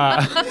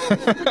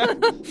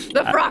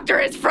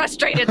Froctor is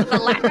frustrated with the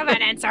lack of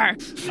an answer.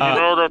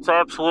 That's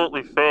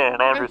absolutely fair,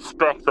 and I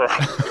respect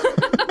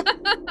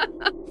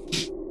that.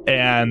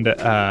 And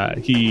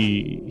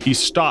he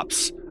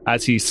stops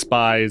as he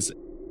spies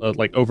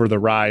over the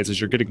rise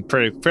as you're getting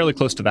fairly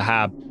close to the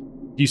hab.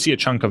 You see a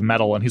chunk of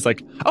metal, and he's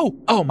like,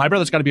 oh, my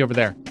brother's got to be over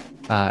there.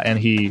 And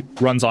he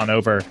runs on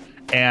over.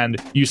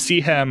 And you see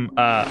him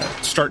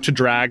start to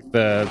drag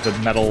the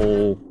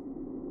metal.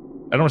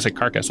 I don't want to say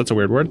carcass. That's a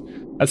weird word.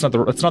 That's not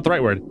the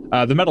right word.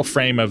 The metal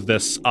frame of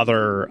this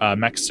other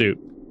mech suit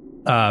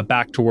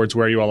back towards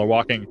where you all are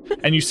walking,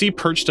 and you see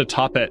perched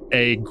atop it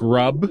a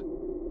grub.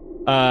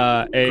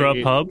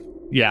 Grubhub.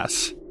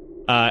 Yes,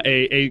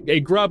 a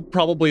grub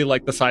probably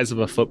like the size of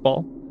a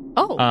football.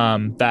 Oh.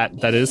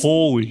 That is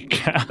holy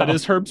cow. That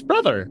is Herb's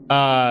brother.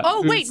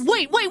 Wait.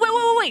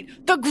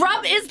 The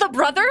grub is the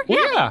brother?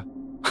 Yeah.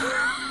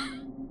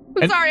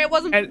 Sorry, I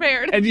wasn't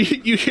prepared. And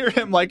you hear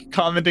him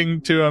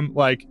commenting to him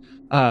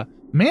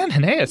man,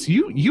 Hineas,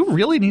 you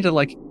really need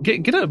to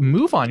get a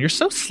move on. You're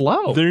so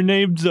slow. Their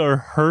names are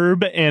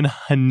Herb and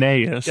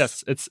Hineas.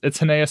 Yes, it's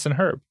Hineas and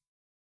Herb.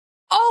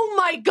 Oh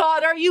my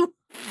god, are you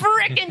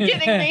freaking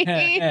kidding me?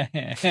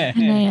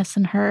 Hineas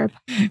and Herb.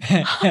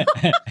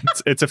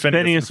 It's a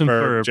Phineas and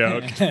Ferb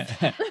joke.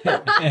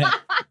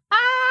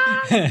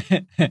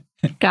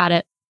 Got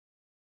it.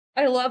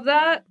 I love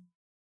that.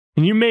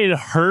 And you made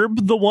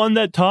Herb the one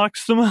that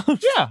talks the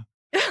most? Yeah.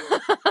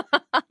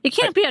 It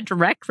can't be a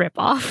direct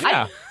ripoff.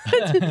 Yeah.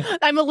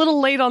 I'm a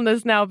little late on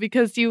this now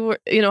because you were,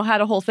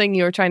 had a whole thing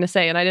you were trying to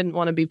say, and I didn't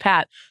want to be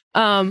Pat.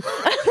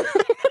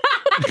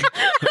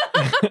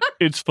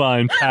 It's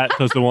fine. Pat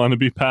doesn't want to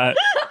be Pat.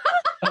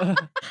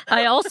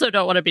 I also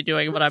don't want to be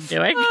doing what I'm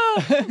doing.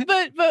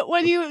 But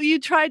when you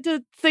tried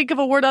to think of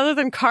a word other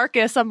than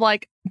carcass, I'm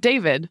like,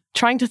 David,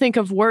 trying to think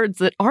of words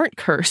that aren't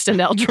cursed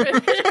in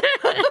Eldritch.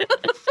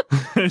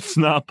 It's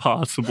not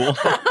possible.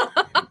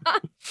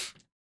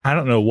 I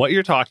don't know what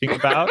you're talking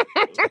about.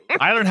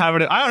 I don't have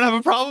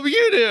a problem.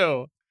 You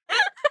do.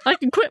 I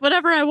can quit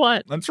whatever I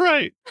want. That's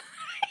right.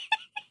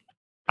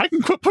 I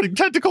can quit putting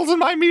tentacles in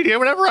my media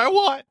whenever I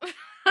want.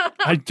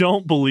 I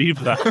don't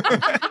believe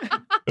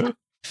that.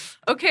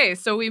 Okay,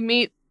 so we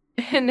meet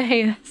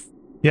Hineas.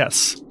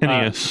 Yes.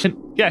 Hineas.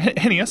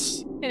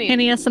 Hineas.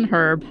 Hineas and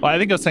Herb. Well, I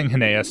think I was saying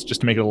Hineas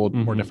just to make it a little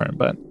more different,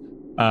 but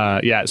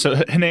so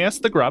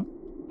Hineas the grub,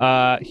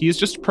 he's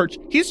just perched.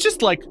 He's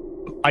just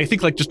I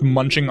think just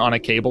munching on a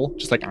cable,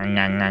 just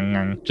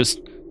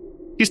just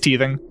he's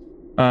teething.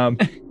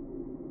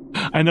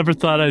 I never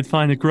thought I'd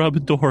find a grub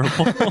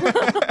adorable.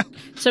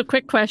 So,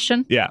 quick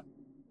question. Yeah.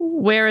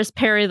 Where is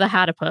Perry the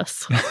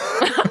Hatipus?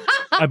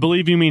 I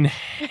believe you mean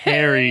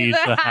Harry the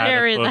Hatipus.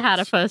 Harry the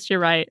Hatipus, you're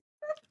right.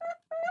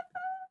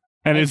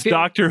 And it's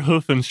Dr.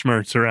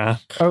 Hoofenschmertz around.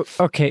 Oh,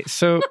 okay.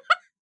 So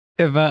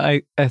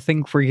I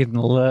think we're getting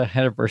a little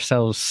ahead of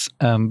ourselves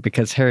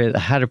because Harry the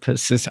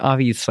Hatipus is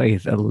obviously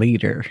the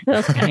leader.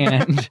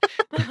 And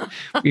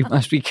we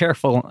must be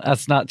careful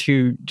as not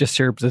to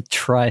disturb the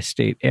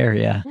tri-state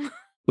area,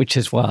 which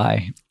is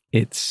why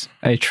it's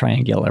a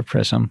triangular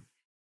prism.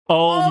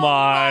 Oh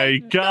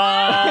my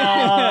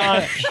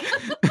gosh.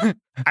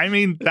 I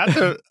mean,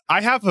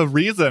 I have a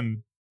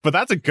reason but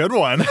that's a good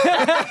one.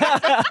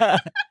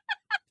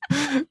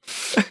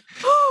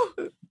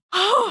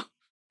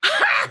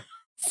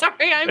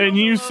 Sorry, And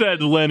you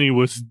said Lenny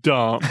was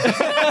dumb.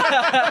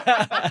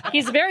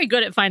 He's very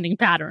good at finding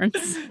patterns.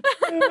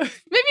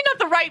 maybe not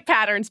the right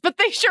patterns, but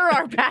they sure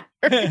are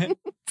patterns.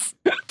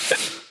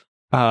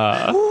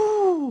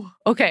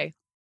 Okay.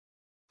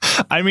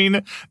 I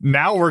mean,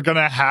 now we're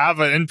gonna have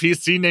an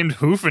NPC named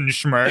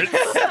Hoofenschmerz.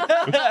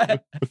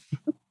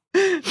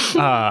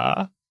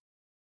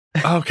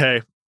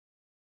 Okay.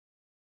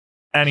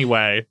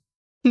 Anyway.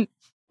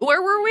 Where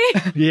were we?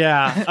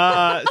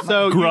 Yeah.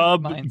 So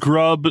Grub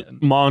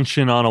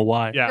Monchin on a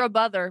Y. Yeah. Grub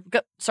brother.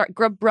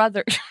 Grub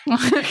brother.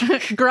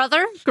 Grub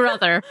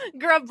brother.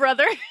 Grub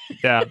brother.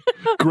 Yeah.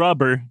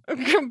 Grubber.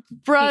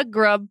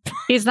 Grub.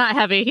 He's not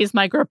heavy. He's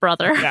my grub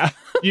brother. Yeah.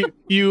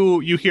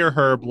 You hear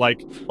Herb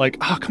like,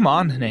 oh, come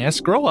on,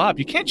 Aeneas, grow up.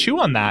 You can't chew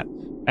on that.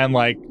 And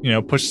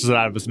pushes it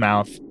out of his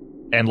mouth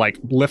and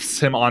lifts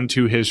him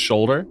onto his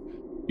shoulder.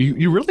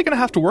 You're really going to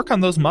have to work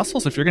on those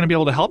muscles if you're going to be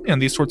able to help me on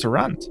these sorts of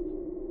runs.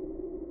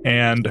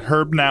 And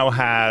Herb now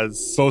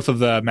has both of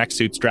the mech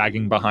suits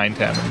dragging behind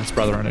him and his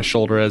brother on his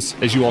shoulder as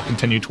you all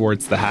continue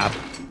towards the hab.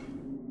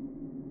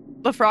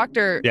 The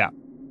Froctor, yeah,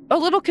 a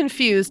little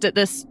confused at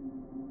this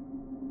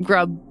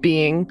grub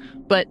being,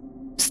 but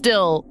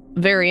still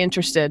very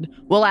interested,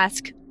 will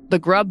ask the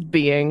grub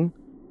being,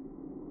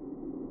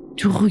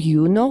 do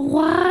you know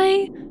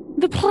why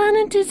the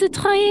planet is a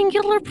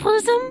triangular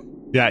prism?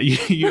 Yeah,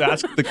 you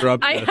ask the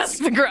grub I this.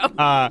 asked the grub.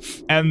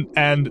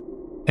 And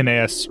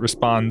Aeneas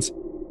responds,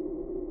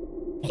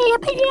 I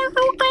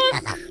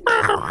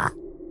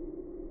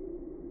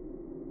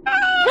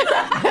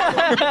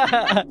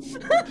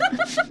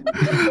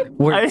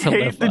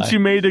hate that you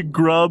made a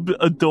grub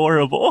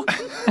adorable.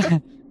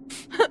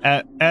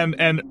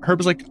 and Herb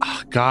is like,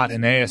 oh God,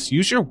 Aeneas,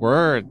 use your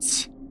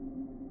words.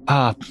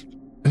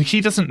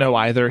 He doesn't know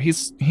either.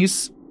 He's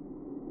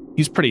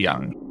pretty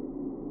young.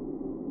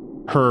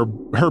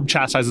 Herb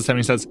chastises him and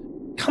he says,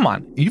 come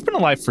on, you've been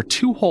alive for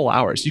 2 whole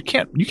hours. You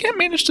can't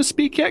manage to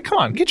speak yet? Come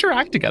on, get your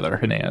act together,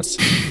 Aeneas.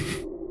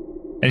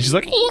 And she's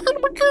like, and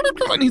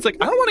he's like,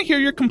 I don't want to hear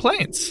your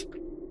complaints.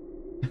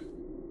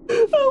 I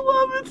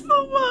love it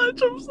so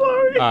much. I'm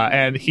sorry.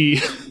 And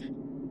he,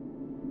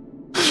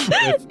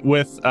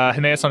 with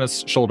Aeneas on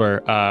his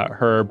shoulder,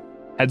 Herb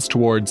heads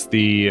towards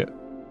the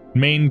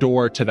main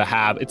door to the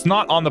hab. It's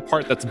not on the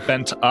part that's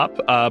bent up,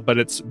 but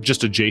it's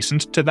just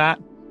adjacent to that.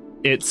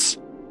 It's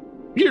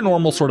your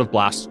normal sort of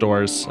blast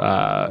doors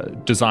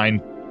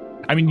design.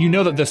 I mean, you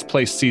know that this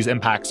place sees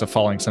impacts of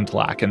falling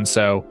Scintillac, and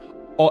so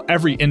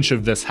every inch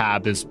of this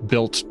hab is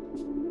built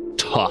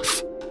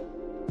tough.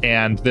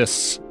 And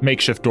this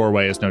makeshift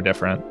doorway is no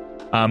different.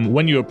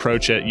 When you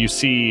approach it, you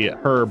see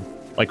Herb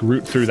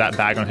root through that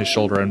bag on his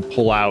shoulder and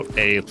pull out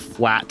a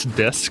flat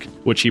disc,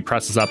 which he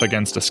presses up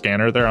against a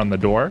scanner there on the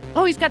door.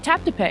 Oh, he's got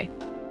tap to pay.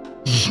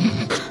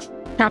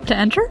 Tap to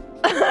enter?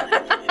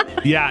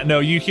 Yeah, no,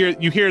 you hear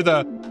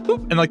the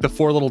boop, and the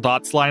 4 little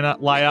dots light up.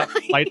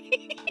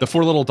 The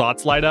 4 little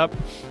dots light up.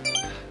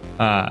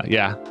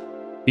 Yeah.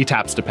 He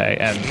taps to pay,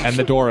 and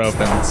the door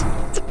opens.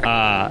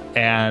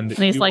 And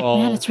he's like,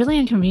 man, it's really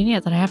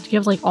inconvenient that I have to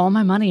give all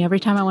my money every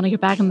time I want to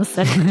get back in the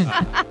city.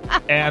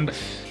 And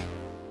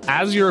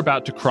as you're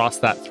about to cross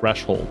that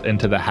threshold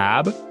into the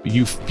hab,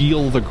 you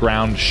feel the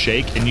ground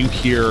shake and you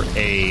hear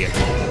a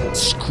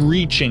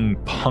screeching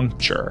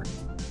puncture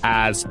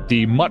as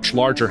the much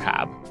larger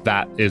hab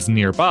that is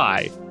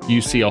nearby,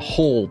 you see a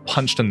hole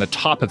punched in the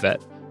top of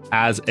it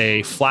as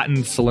a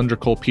flattened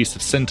cylindrical piece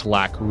of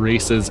Scintillac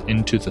races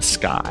into the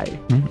sky.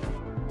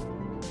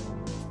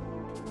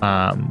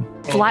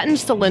 Flattened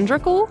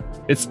cylindrical?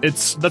 It's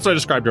that's what I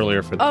described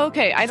earlier for Oh,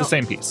 okay. It's the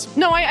same piece.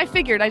 No, I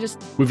figured.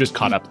 We've just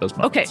caught up those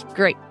moments. Okay,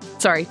 great.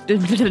 Sorry. What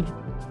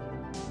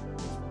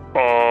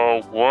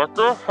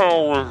the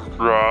hell was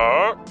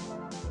that?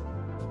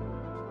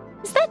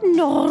 Is that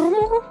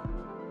normal?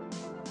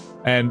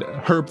 And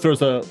Herb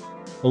throws a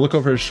look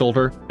over his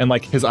shoulder, and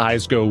his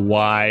eyes go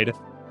wide.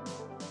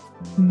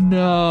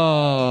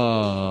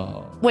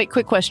 No. Wait,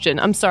 quick question.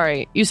 I'm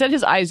sorry. You said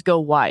his eyes go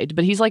wide,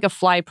 but he's like a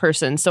fly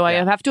person, so I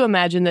have to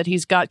imagine that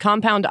he's got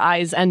compound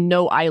eyes and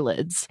no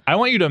eyelids. I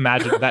want you to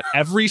imagine that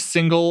every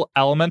single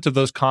element of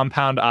those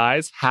compound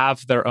eyes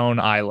have their own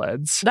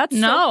eyelids. That's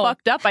so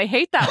fucked up. I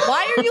hate that.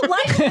 Why are you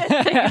like this,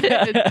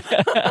 David?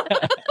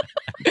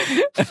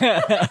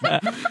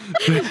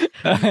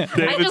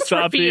 David,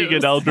 stop being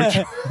an eldritch.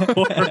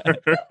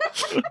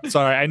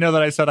 Sorry, I know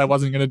that I said I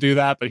wasn't going to do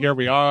that, but here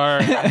we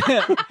are.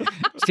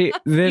 See,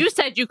 you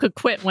said you could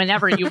quit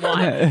whenever you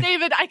want.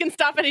 David, I can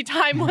stop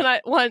anytime when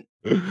I want,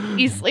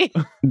 easily.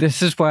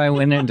 This is why I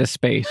went into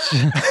space.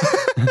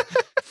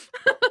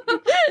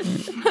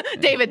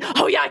 David,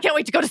 oh yeah, I can't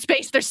wait to go to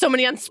space. There's so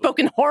many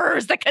unspoken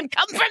horrors that can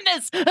come from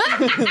this.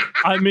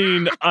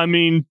 I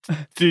mean,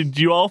 did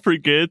you all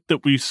forget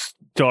that we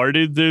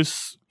started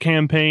this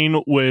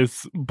campaign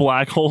with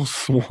Black Hole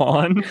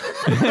Swan?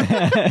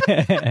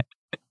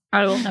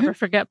 I will never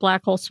forget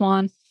Black Hole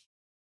Swan.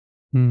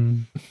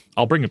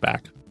 I'll bring it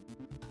back.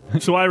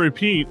 So I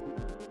repeat,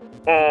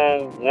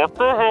 What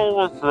the hell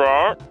was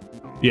that?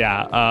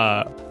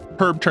 Yeah,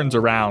 Herb turns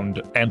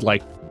around and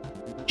like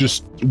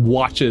just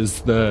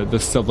watches the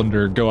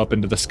cylinder go up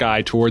into the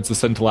sky towards the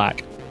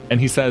Scintillac, and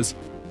he says,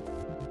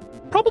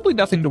 "Probably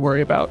nothing to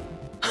worry about."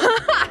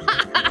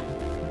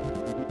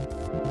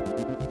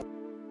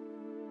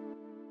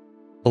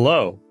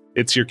 Hello,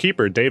 it's your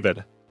keeper,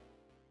 David.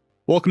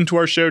 Welcome to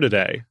our show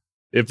today.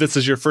 If this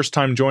is your first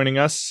time joining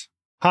us,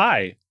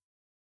 hi.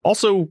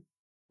 Also,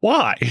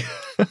 why?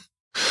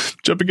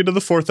 Jumping into the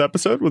 4th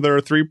episode when there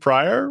are 3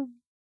 prior?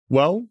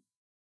 Well,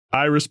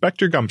 I respect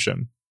your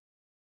gumption.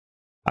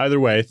 Either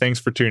way, thanks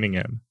for tuning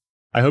in.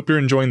 I hope you're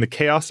enjoying the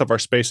chaos of our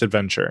space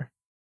adventure.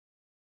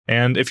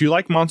 And if you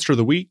like Monster of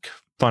the Week,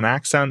 fun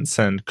accents,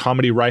 and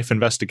comedy-rife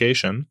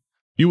investigation,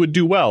 you would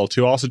do well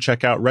to also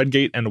check out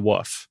Redgate and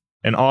Woof,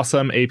 an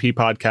awesome AP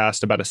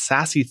podcast about a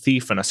sassy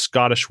thief and a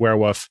Scottish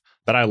werewolf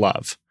that I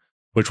love,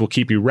 which will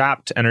keep you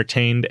wrapped,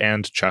 entertained,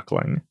 and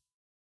chuckling.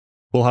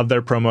 We'll have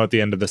their promo at the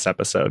end of this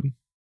episode.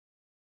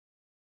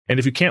 And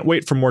if you can't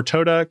wait for more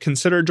Toda,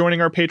 consider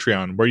joining our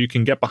Patreon, where you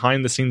can get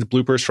behind-the-scenes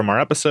bloopers from our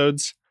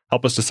episodes,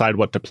 help us decide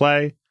what to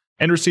play,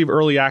 and receive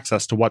early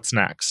access to what's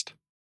next.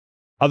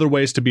 Other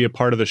ways to be a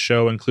part of the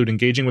show include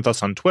engaging with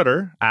us on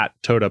Twitter at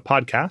Toda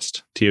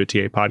Podcast,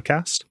 TOTA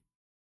Podcast,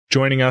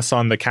 joining us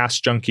on the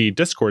Cast Junkie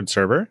Discord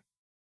server,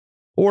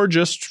 or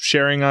just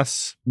sharing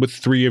us with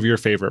 3 of your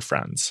favorite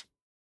friends.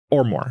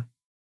 Or more.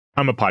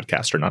 I'm a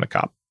podcaster, not a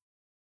cop.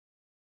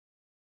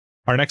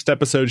 Our next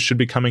episode should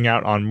be coming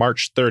out on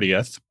March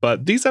 30th,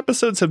 but these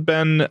episodes have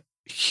been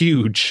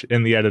huge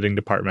in the editing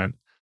department,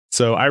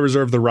 so I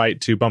reserve the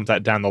right to bump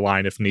that down the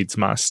line if needs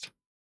must.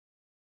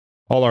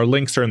 All our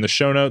links are in the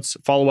show notes.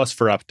 Follow us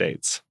for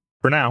updates.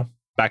 For now,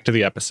 back to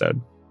the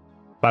episode.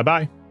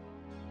 Bye-bye.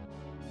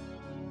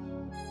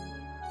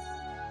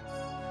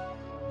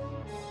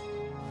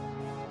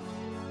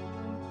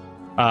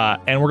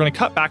 And we're going to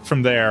cut back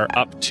from there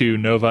up to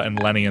Nova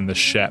and Lenny in the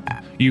ship.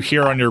 You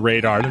hear on your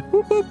radar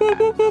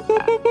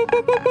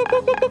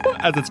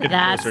as it's getting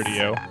closer to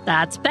you.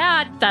 That's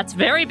bad. That's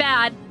very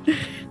bad.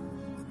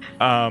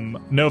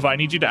 Nova, I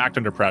need you to act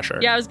under pressure.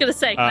 Yeah, I was going to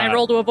say, can I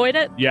roll to avoid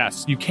it?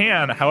 Yes, you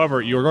can.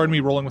 However, you're going to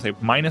be rolling with a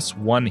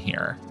 -1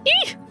 here.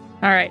 Eeh!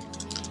 All right.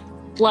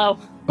 Low.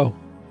 Oh.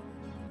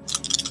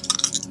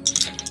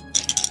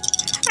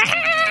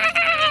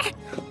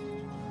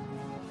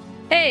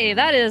 Hey,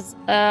 that is,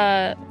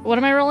 what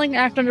am I rolling?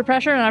 Act under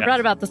pressure? And I've read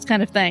about this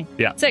kind of thing.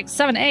 Yeah. 6,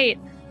 7, 8,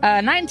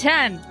 9,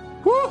 10.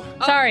 Woo!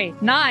 Sorry,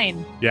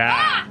 9.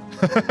 Yeah.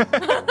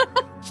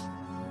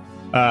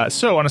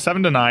 So on a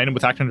 7 to 9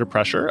 with act under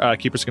pressure,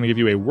 Keeper's going to give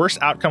you a worse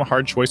outcome,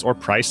 hard choice, or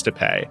price to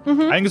pay.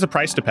 Mm-hmm. I think it's a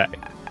price to pay.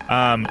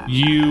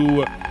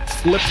 You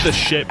flip the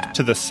ship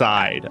to the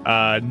side,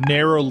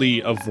 narrowly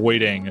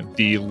avoiding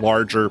the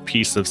larger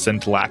piece of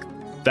Scintillac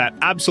that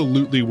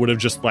absolutely would have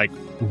just like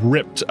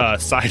ripped a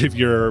side of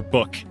your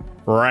book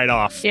right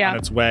off on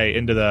its way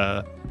into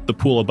the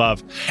pool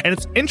above. And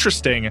it's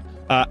interesting,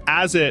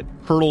 as it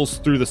hurtles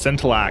through the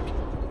Scintillac,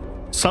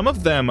 some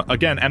of them,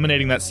 again,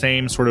 emanating that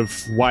same sort of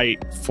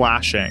white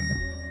flashing,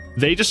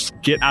 they just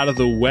get out of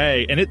the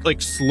way and it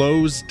like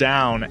slows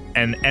down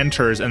and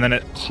enters, and then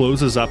it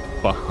closes up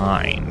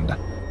behind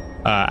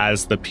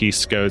as the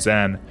piece goes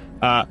in.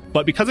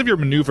 But because of your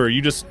maneuver,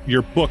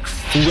 your book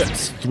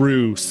flips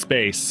through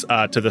space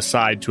to the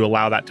side to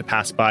allow that to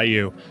pass by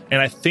you.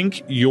 And I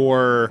think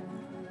your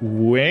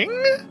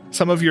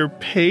some of your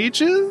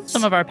pages?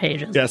 Some of our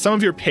pages. Yeah, some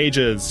of your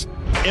pages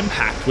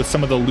impact with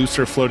some of the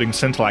looser floating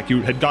Scintillac.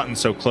 You had gotten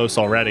so close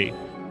already.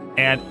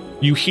 And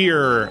you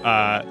hear,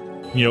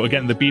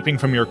 again, the beeping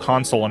from your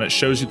console, and it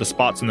shows you the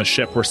spots in the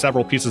ship where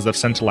several pieces of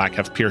Scintillac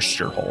have pierced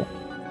your hull.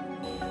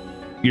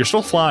 You're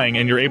still flying,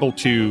 and you're able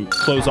to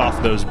close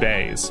off those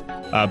bays,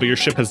 but your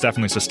ship has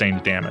definitely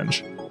sustained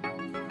damage.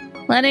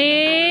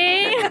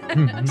 Lenny!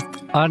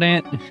 On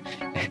it.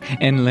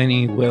 And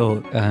Lenny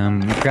will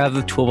grab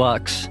the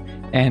toolbox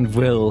and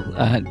will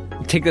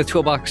take the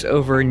toolbox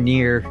over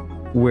near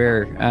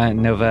where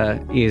Nova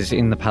is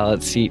in the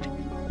pilot seat,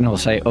 and will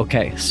say,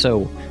 okay, so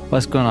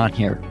what's going on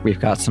here? We've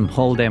got some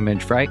hull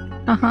damage, right?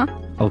 Uh-huh.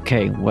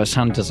 Okay, what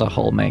sound does a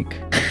hull make?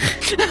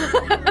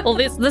 Well,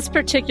 this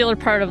particular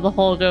part of the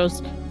hull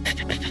goes...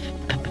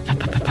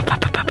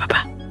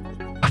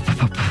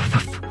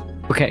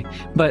 Okay,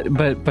 but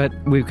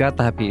we've got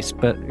that piece,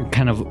 but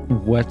kind of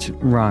what's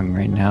wrong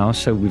right now?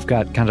 So we've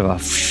got kind of a...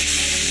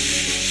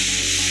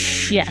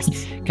 Yes.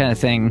 Kind of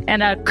thing.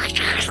 And a...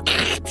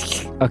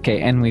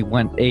 Okay, and we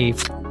want a...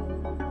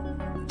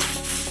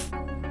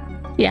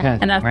 Yeah,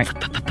 and a... Right.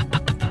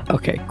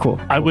 Okay, cool.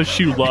 I wish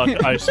you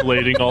luck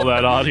isolating all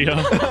that audio.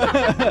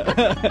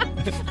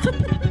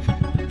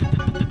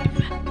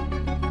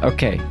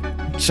 Okay,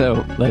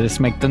 so let us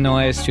make the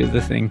noise to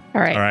the thing.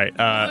 All right. All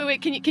right.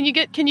 Wait. Can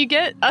you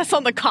get us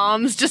on the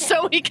comms just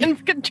so we can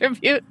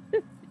contribute?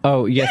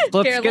 Oh yes,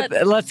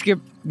 let's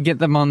get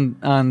them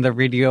on the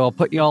radio. I'll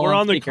put you all We're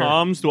on the speaker.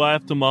 comms. Do I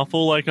have to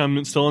muffle like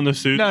I'm still in the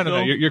suit? No.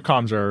 still? Your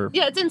comms are.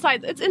 Yeah, it's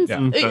inside. It's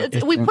inside.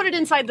 Okay. We put it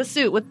inside the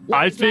suit with.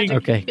 I think-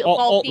 magic Okay. ball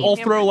I'll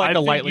beam throw hammer. like I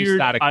a lightly figured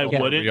static. I filter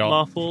wouldn't for y'all.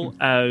 muffle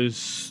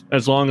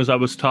as long as I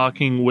was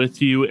talking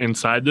with you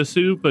inside the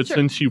suit, but Sure.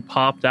 since you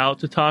popped out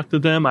to talk to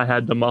them, I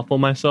had to muffle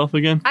myself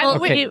again. Well,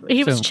 Okay,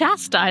 he was so-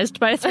 chastised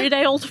by a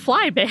 3-day-old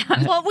fly ban.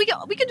 Well, we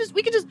can just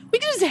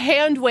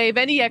hand wave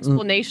any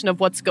explanation of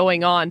what's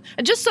going on,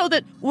 and just so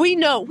that we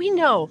know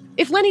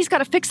if Lenny's got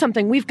to fix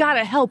something, we've got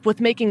to help with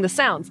making the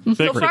sounds. So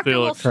Fix it, Proctor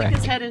will Felix. stick his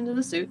Correct. head into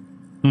the suit,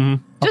 hmm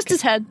just Okay.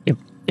 his head,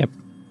 Yep.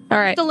 All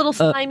right. just a little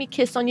slimy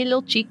kiss on your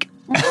little cheek.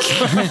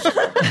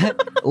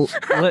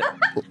 Let-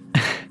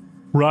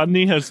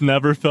 Rodney has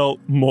never felt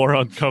more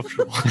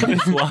uncomfortable in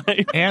his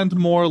life. And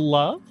more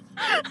love.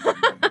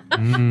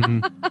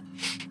 And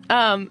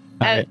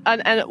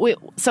we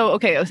so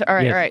okay. All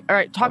right, Yes. all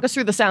right. Talk us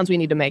through the sounds we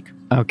need to make.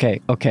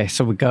 Okay.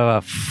 So we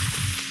go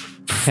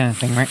kind of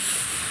thing, right?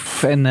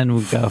 And then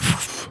we go.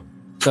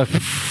 So,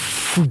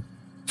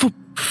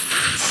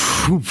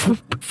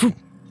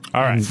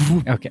 All right.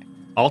 okay.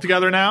 All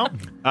together now.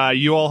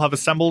 You all have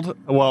assembled.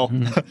 Well,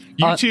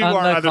 you On- two on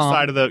are the on either comm.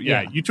 side of the.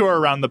 Yeah, Yeah. you two are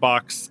around the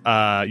box.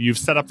 You've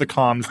set up the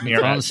comms near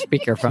It's on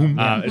it. speakerphone.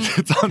 Yeah.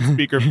 It's on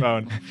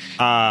speakerphone.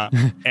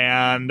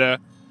 And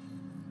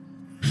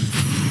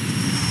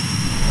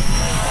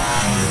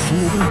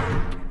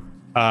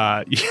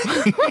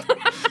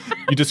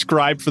you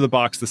describe for the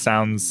box the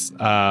sounds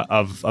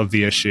of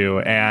the issue,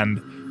 and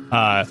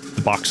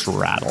the box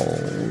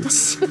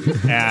rattles,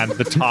 and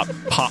the top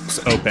pops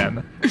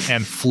open,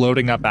 and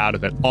floating up out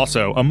of it.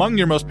 Also, among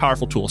your most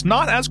powerful tools,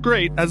 not as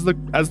great as the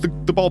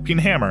ball peen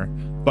hammer,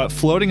 but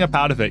floating up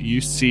out of it,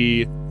 you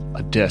see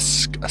a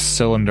disc, a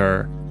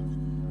cylinder,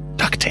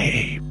 duct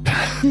tape.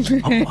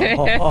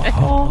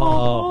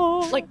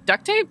 Like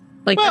duct tape?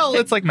 Like Well,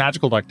 it's like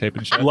magical duct tape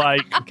and shit.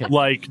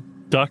 like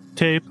duct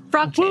tape.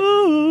 frog tape.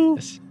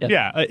 Yes.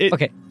 Yeah.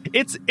 Okay.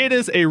 It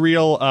is a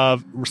reel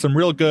of some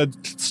real good,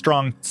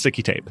 strong,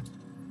 sticky tape.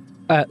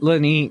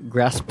 Lenny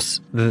grasps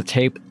the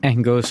tape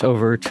and goes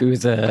over to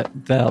the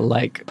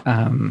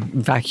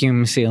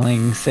vacuum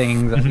sealing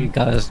thing that he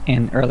got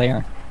in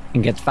earlier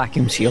and gets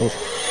vacuum sealed.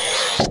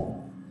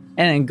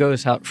 And then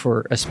goes out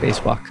for a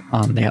spacewalk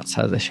on the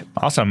outside of the ship.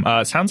 Awesome.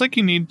 Sounds like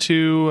you need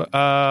to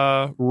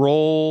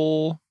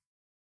roll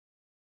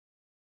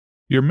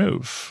your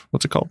move.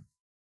 What's it called?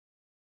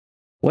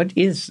 What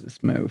is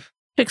this move?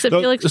 Fix it,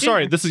 Felix.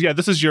 Sorry, Jr. this is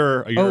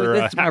your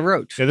This is my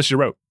rote. yeah, this is your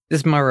rope.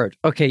 This is my rote.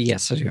 Okay,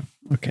 yes, I do.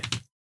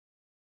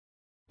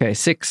 Okay,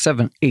 6,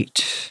 7,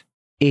 8.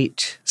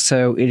 8.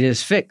 So it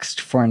is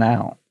fixed for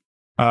now.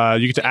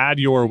 You get to add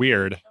your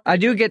weird. I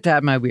do get to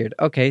add my weird.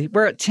 Okay,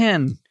 we're at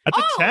 10. That's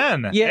a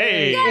 10. Yay!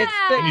 Hey. It's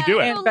Can you do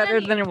it? and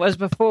better than it was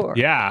before.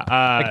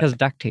 Yeah. Because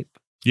duct tape.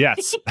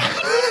 Yes.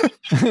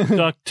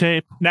 Duct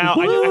tape. Now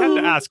I have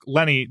to ask,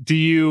 Lenny, do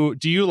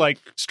you like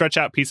stretch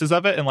out pieces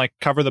of it and like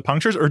cover the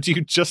punctures, or do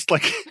you just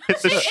like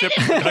hit the ship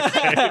with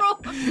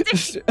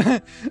duct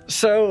tape?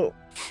 So,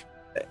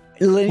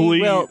 Lenny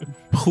will.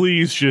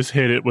 Please just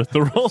hit it with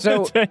the roll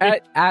So of tape.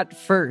 at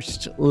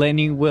first,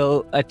 Lenny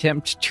will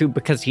attempt to,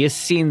 because he has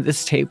seen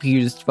this tape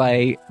used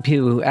by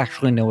people who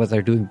actually know what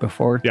they're doing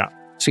before. Yeah.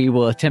 So he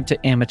will attempt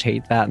to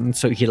imitate that, and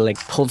so he like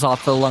pulls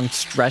off the long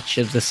stretch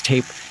of this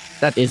tape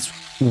that is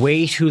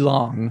way too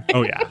long,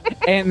 Oh yeah.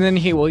 and then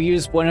he will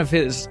use one of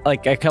his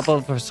like a couple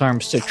of his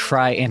arms to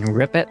try and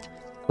rip it,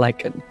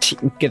 like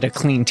get a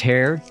clean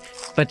tear,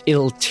 but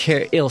it'll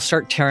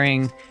start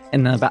tearing.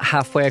 And then about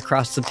halfway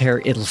across the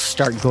tear, it'll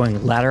start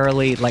going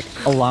laterally, like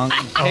along the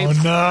tape.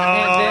 Oh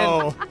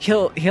no. And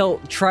then he'll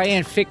try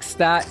and fix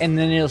that, and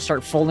then it'll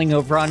start folding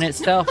over on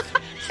itself.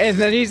 And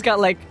then he's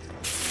got like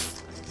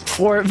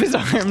 4 of his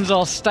arms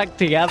all stuck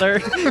together.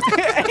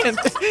 And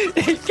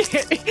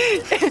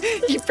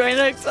he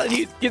panics and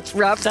he gets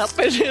wrapped up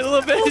in it a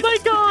little bit. Oh my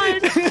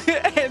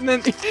god! And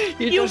then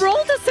You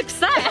rolled a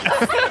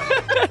success.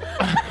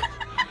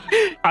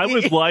 I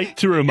would like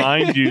to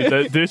remind you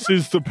that this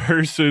is the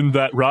person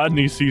that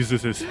Rodney sees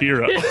as his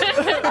hero.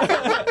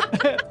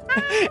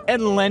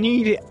 And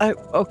Lenny,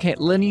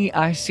 Lenny,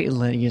 I see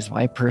Lenny as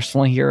my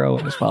personal hero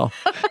as well.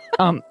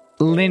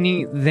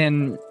 Lenny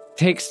then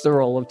takes the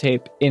roll of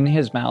tape in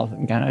his mouth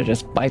and kind of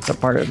just bites a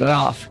part of it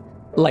off,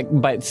 like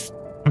bites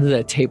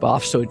the tape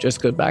off, so it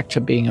just goes back to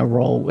being a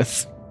roll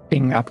with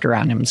being wrapped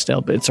around him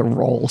still, but it's a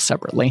roll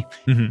separately.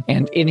 Mhm.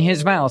 And in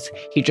his mouth,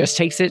 he just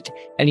takes it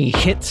and he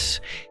hits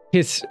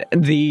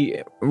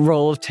the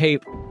roll of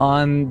tape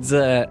on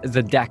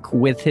the deck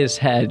with his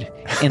head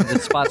in the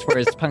spots where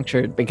it's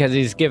punctured, because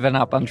he's given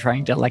up on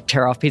trying to like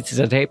tear off pieces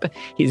of tape.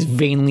 He's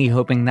vainly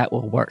hoping that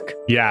will work.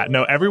 Yeah,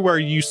 no, everywhere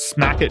you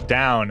smack it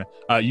down,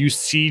 you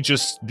see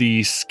just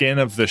the skin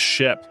of the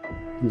ship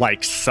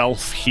like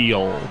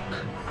self-heal.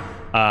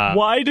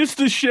 Why does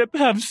the ship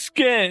have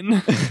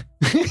skin?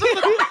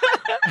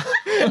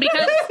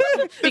 because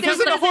This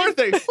isn't a horror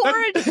thing.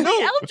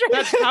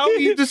 That's how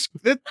you just.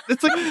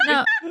 It's like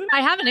no,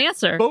 I have an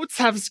answer. boats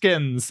have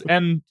skins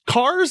and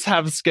cars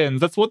have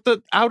skins. That's what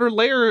the outer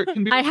layer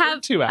can be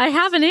referred to as. I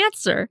have an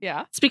answer.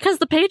 Yeah. It's because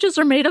the pages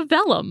are made of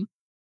vellum.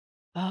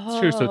 It's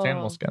true, so it's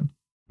animal skin.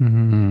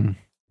 Mm.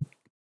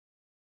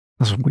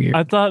 That's weird.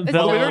 I thought It's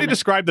Well, we vellum. already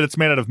described that it's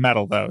made out of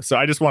metal, though. So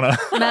I just want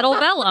to. Metal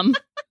vellum.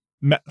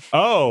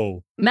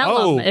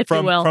 Mellum, if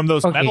from, you will. from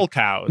those Okay. metal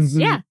cows.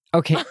 Yeah.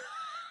 Okay.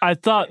 I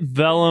thought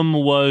vellum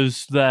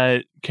was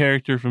that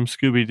character from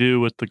Scooby Doo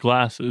with the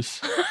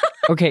glasses.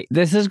 Okay,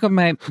 this is going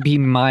to be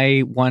my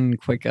one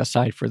quick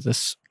aside for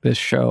this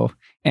show,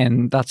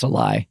 and that's a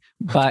lie.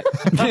 But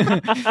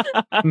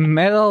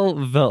Metal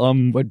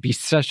Vellum would be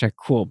such a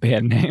cool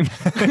band name.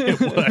 It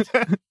would.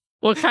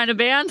 What kind of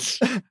band?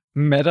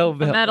 Metal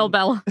Vellum. Metal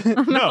Bell.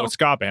 No,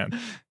 ska band.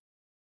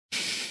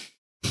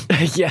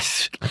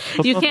 Yes.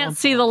 You can't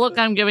see the look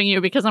I'm giving you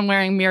because I'm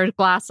wearing mirrored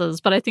glasses,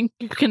 but I think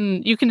you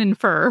can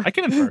infer. I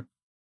can infer.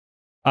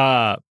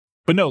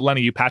 But no, Lenny,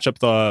 you patch up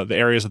the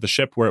areas of the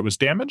ship where it was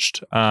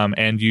damaged,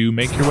 and you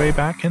make your way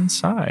back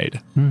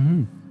inside.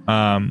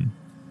 Mm-hmm.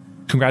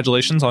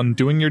 Congratulations on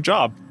doing your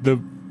job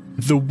the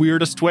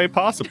weirdest way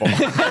possible.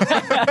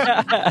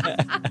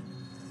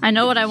 I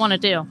know what I want to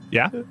do.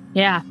 Yeah?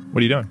 Yeah. What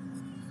are you doing?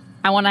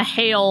 I want to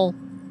hail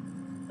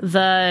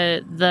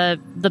the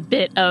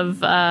bit of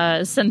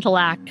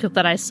Scintillac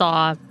that I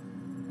saw,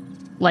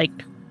 like,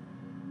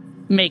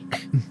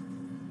 make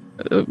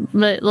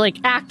like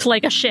act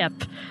like a ship.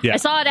 Yeah. I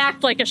saw it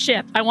act like a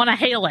ship. I want to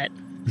hail it.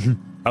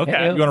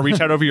 Okay. You want to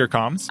reach out over your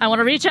comms? I want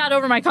to reach out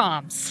over my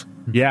comms.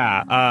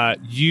 Yeah.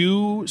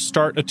 You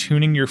start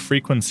attuning your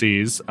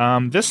frequencies.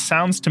 This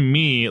sounds to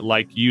me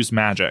like use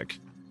magic,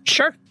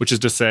 Sure. which is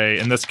to say,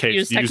 in this case,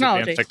 Use use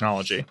technology. advanced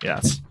technology.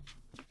 Yes.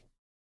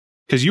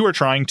 Because you are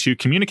trying to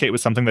communicate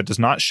with something that does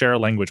not share a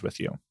language with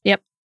you.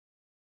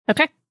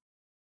 Okay.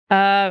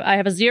 I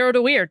have a 0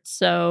 to weird,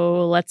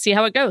 so let's see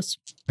how it goes.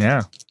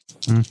 Yeah.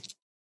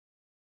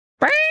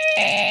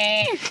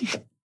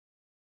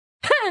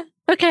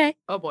 Okay.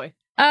 Oh boy.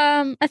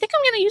 I think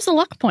I'm going to use a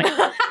luck point.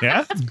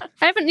 Yeah?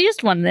 I haven't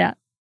used one yet.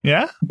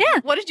 Yeah?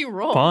 What did you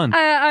roll? Fun.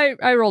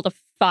 I rolled a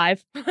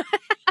 5.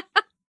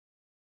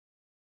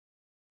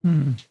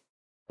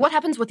 What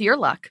happens with your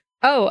luck?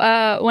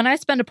 Oh, when I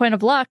spend a point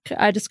of luck,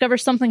 I discover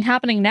something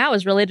happening now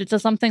is related to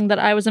something that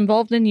I was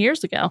involved in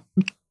years ago.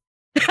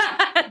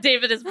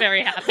 David is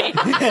very happy.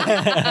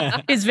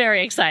 He's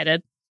very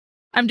excited.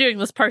 I'm doing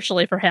this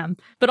partially for him,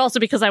 but also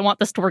because I want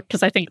this to work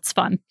because I think it's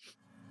fun.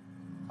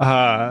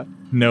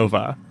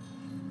 Nova,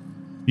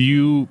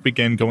 you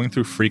begin going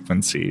through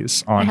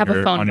frequencies I on have a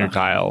your phone on your book.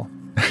 dial.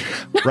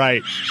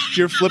 Right.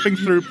 You're flipping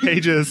through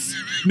pages.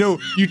 No,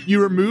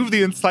 you remove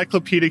the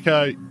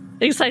Encyclopedia.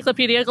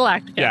 Encyclopedia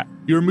Galactica. Yeah.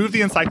 You remove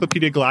the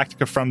Encyclopedia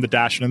Galactica from the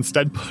dash and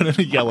instead put in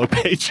the yellow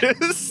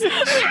pages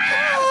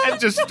and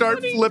just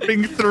start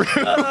flipping through.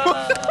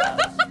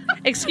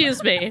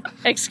 Excuse me.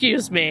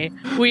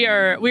 We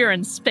are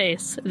in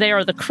space. They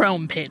are the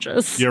Chrome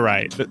pages. You're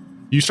right.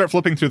 You start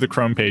flipping through the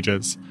Chrome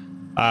pages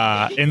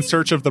in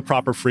search of the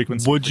proper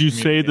frequency. Would you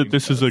say that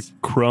this is a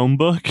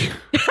Chromebook?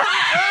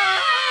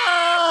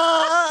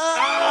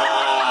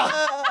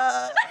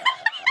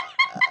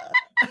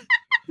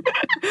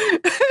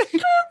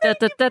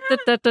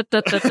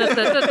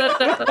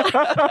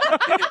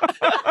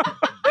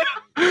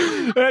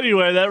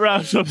 Anyway, that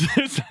wraps up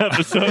this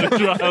episode of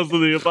Trials of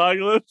the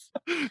Apocalypse.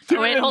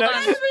 Oh, wait, hold on.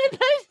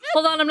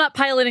 Hold on, I'm not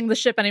piloting the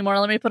ship anymore.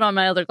 Let me put on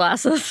my other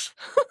glasses.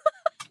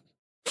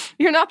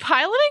 You're not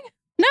piloting?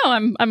 No,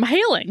 I'm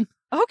hailing.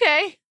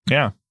 Okay.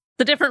 Yeah.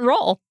 It's a different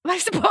role. I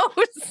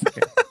suppose.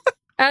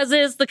 As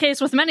is the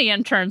case with many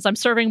interns, I'm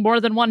serving more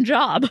than one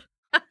job.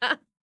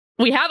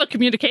 We have a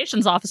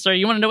communications officer.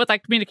 You want to know what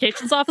that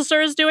communications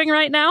officer is doing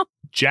right now?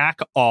 Jack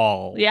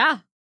all. Yeah.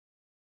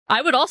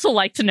 I would also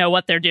like to know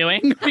what they're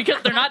doing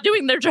because they're not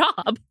doing their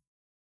job.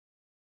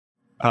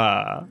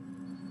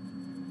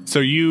 So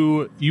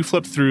you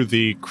flip through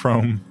the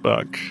Chrome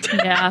book,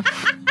 Yeah.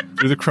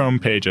 through the Chrome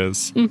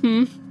pages.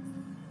 Mm-hmm.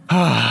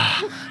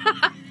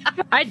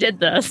 I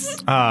did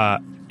this.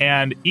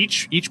 And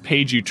each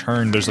page you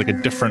turn, there's like a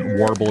different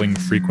warbling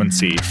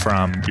frequency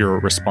from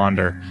your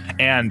responder.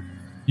 And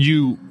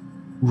you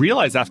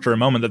realize after a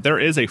moment that there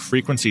is a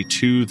frequency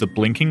to the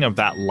blinking of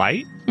that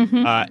light.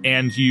 Mm-hmm.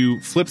 And you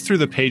flip through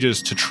the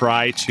pages to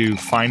try to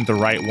find the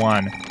right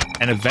one.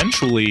 And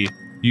eventually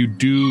you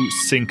do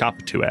sync up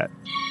to it.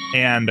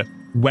 And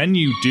when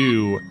you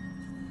do,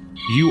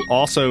 you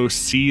also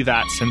see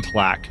that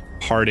Scintillac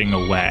parting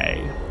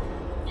away.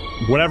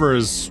 Whatever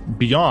is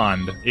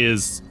beyond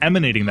is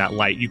emanating that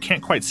light. You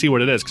can't quite see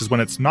what it is because when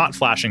it's not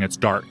flashing, it's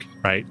dark,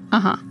 right?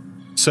 Uh-huh.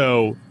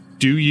 So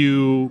do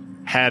you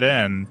head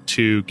in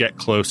to get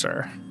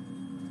closer?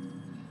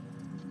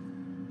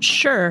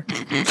 Sure.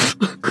 What is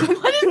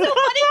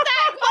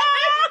that?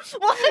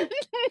 What?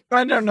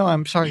 I don't know.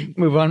 I'm sorry.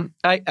 Move on.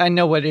 I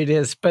know what it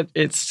is, but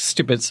it's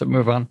stupid, so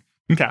move on.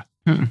 Okay.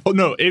 Oh,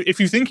 no. If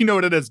you think you know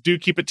what it is, do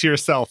keep it to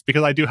yourself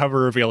because I do have a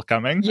reveal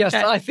coming. Yes,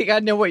 Okay. I think I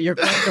know what you're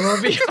going to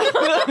reveal.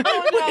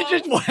 Which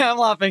is why I'm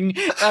laughing.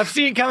 I've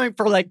seen it coming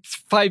for like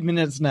 5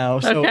 minutes now.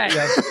 So, Okay.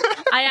 yes.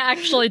 I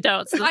actually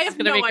don't. So this I is have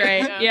going to no be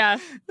great. idea. Yeah.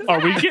 Are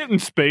we getting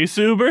space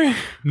Uber?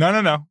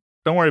 No.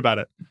 Don't worry about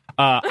it.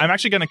 I'm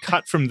actually going to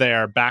cut from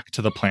there back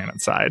to the planet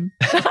side.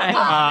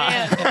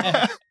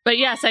 But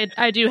yes,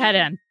 I do head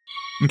in.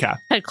 Okay.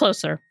 Head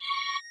closer.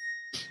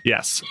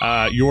 Yes.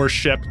 Your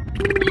ship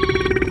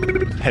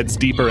heads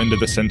deeper into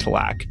the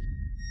Scintillac.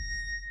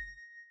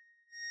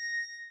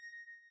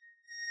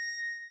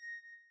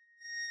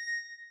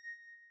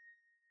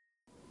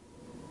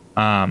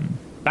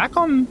 Back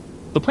on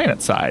the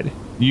planet side,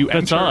 you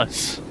That's enter.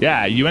 us.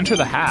 Yeah, you enter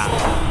the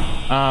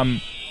hab.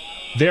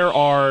 There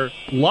are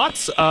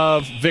lots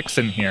of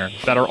Vixen here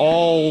that are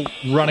all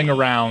running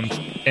around,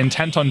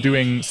 intent on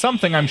doing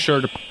something, I'm sure,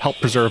 to help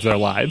preserve their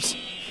lives.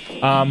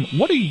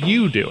 What are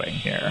you doing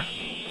here?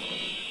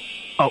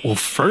 Oh, well,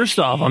 first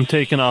off, I'm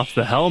taking off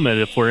the helmet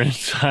if we're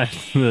inside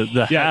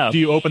the Yeah, hab. do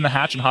you open the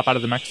hatch and hop out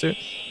of the mech suit?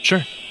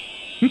 Sure.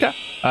 Okay.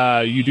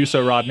 You do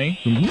so, Rodney.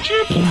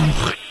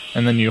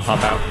 And then you hop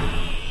out.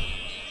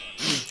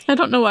 I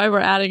don't know why we're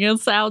adding in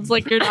sounds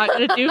like you're not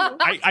going to do.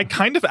 I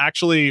kind of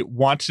actually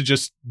want to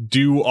just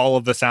do all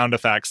of the sound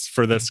effects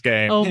for this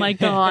game. Oh my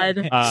God.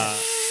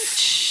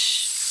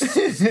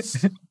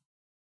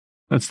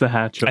 That's the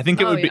hatch. I think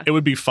it Oh, would yeah.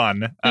 be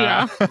fun.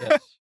 Yeah.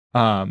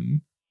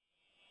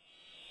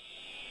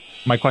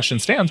 My question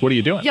stands. What are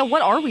you doing? Yeah,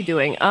 what are we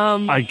doing?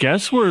 I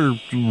guess we're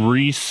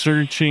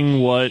researching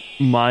what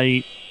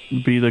might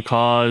be the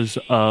cause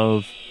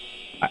of.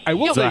 I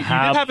will say, you did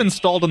hab have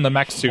installed in the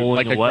mech suit pulling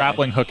like a away.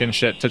 grappling hook and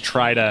shit to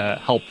try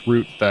to help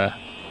root the.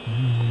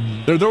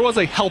 There was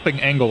a helping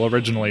angle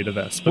originally to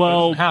this, but Well,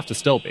 there doesn't have to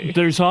still be.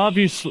 There's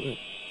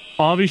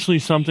obviously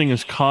something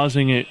is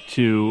causing it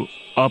to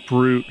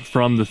uproot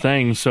from the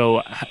thing,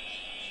 so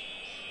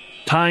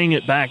tying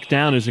it back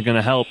down isn't going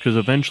to help because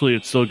eventually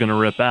it's still going to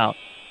rip out.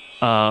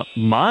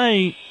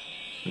 My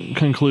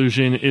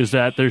conclusion is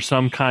that there's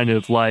some kind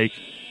of like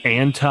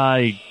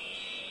anti-gravity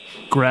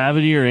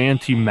or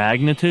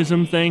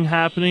anti-magnetism thing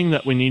happening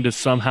that we need to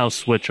somehow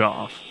switch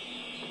off.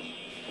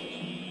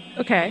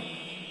 okay.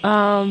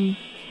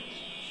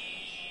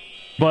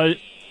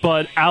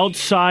 But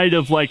outside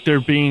of like there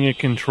being a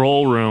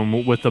control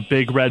room with a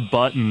big red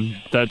button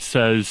that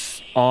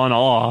says on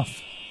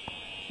off.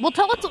 Well,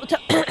 tell us.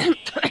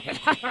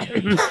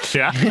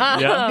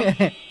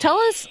 Yeah. Tell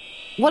us,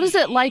 what is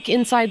it like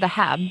inside the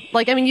hab?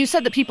 Like, I mean, you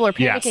said that people are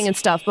panicking Yes. and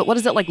stuff, but what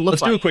does it like look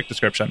Let's do a like? quick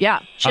description. Yeah.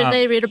 Should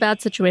they read a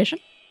bad situation?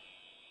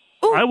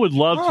 I would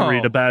love to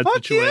read a bad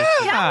situation.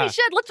 Yeah, we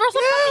should. Let's roll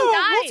some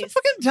fucking dice.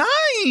 fucking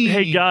dice.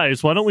 Hey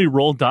guys, why don't we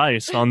roll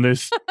dice on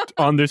this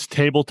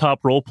tabletop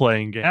role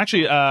playing game?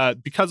 Actually,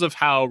 because of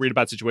how Read a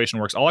Bad Situation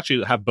works, I'll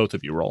actually have both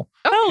of you roll.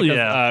 Hell Because,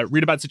 yeah.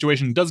 Read a Bad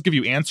Situation does give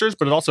you answers,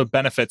 but it also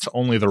benefits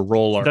only the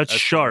roller. That's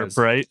as far sharp, as-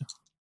 right?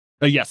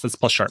 Yes, that's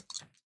plus sharp.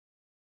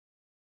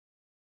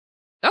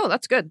 Oh,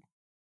 that's good.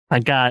 I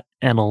got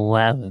an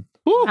 11.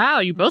 Wow,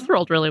 you both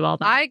rolled really well.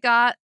 Then. I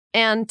got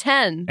and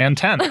 10. And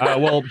 10.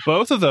 Well,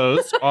 both of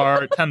those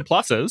are 10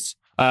 pluses,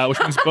 which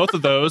means both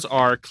of those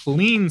are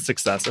clean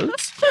successes.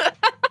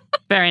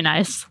 Very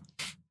nice.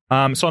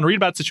 So on Read a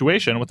Bad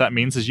Situation, what that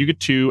means is you get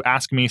to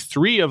ask me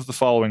 3 of the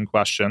following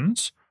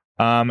questions.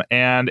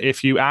 And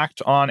if you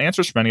act on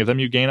answers from any of them,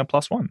 you gain a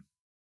 +1.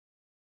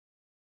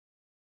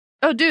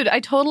 Oh, dude, I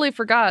totally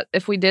forgot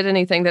if we did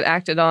anything that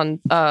acted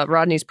on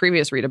Rodney's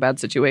previous Read a Bad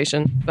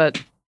Situation,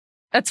 but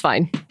that's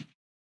fine.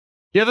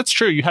 Yeah, that's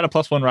true. You had a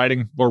 +1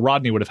 writing, or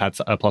Rodney would have had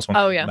a +1.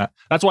 Oh, writing yeah. on that.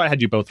 That's why I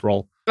had you both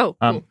roll. Oh,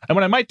 cool. And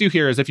what I might do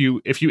here is if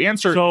you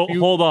answer. So if you-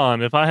 hold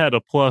on. If I had a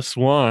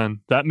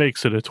 +1, that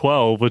makes it a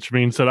 12, which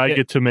means that I Yeah.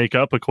 get to make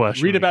up a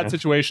question. Read a Bad again.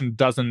 Situation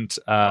doesn't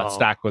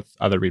stack with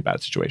other Read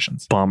Bad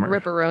Situations. Bummer.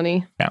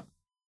 Ripperoni.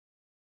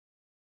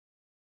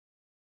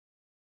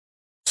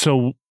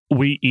 So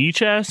we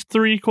each asked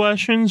 3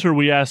 questions, or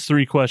we asked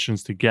 3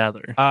 questions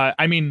together?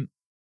 I mean,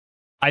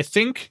 I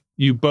think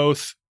you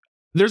both.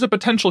 There's a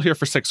potential here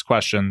for 6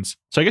 questions,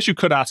 so I guess you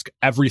could ask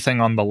everything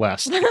on the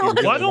list. if you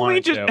really Why don't we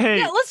wanted just to. hey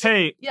Yeah, let's-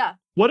 hey? Yeah.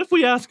 What if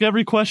we ask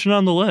every question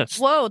on the list?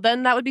 Whoa,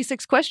 then that would be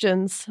 6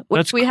 questions, which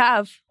That's we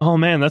have. Oh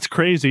man, that's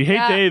crazy. Hey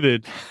Yeah.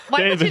 David.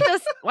 Why don't you David.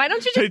 just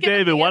Hey give us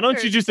David, the why don't you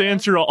answers? just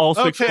answer all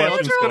 6 Okay,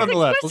 questions? let's get on the for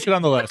list. us? Let's get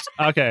on the list.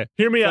 Okay.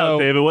 Hear me out, So-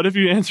 David. What if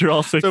you answer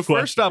all 6 So questions?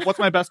 first up, what's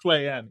my best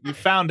way in? You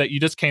found it. You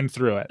just came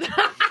through it.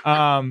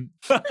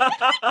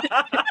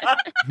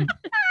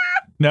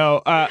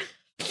 No.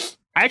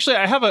 Actually,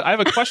 I have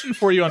a question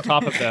for you on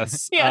top of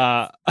this.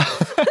 Yeah.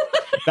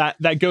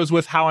 That goes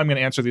with how I'm going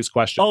to answer these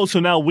questions. Oh, so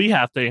now we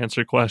have to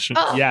answer questions.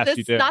 Oh, Yes, that's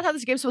you do. not how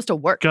this game's supposed to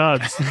work.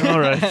 God. All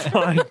right,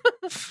 fine.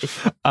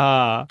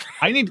 I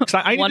need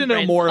One to know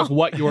brain more cell. of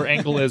what your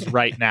angle is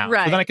right now.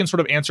 Right. So then I can sort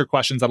of answer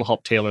questions that'll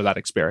help tailor that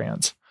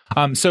experience.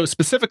 So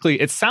specifically,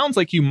 it sounds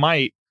like you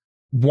might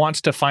want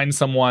to find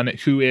someone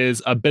who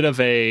is a bit of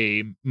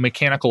a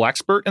mechanical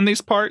expert in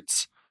these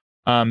parts.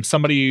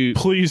 Somebody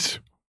Please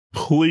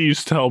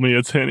Please tell me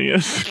it's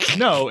Hinius.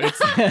 No, it's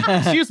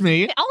excuse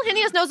me. All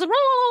Hinius knows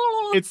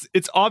is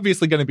It's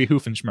obviously going to be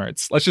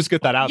Hoofenschmerz. Let's just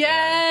get that out there.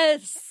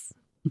 yes.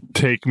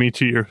 Take me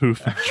to your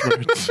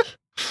Hoofenschmerz.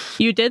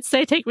 You did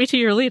say take me to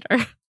your leader.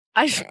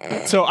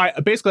 So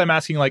I'm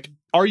asking, like,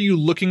 are you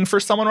looking for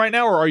someone right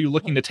now, or are you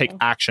looking to take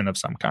action of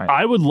some kind?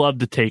 I would love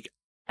to take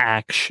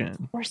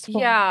action.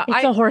 Yeah,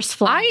 It's a horse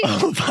fly.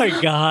 Oh my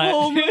god.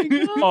 Oh my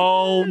god.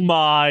 Oh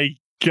my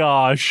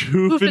gosh.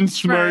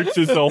 Hoofenschmerz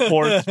is a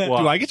horse Do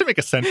fly. I get to make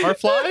a centaur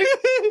fly?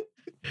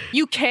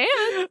 You can.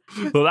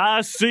 Well,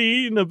 I've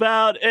seen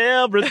about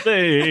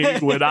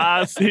everything when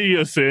I see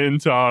a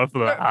centaur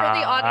fly. For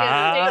the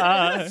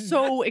audience, David is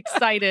so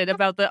excited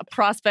about the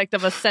prospect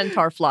of a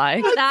centaur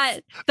fly.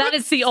 That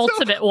is the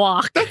ultimate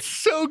walk. That's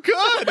so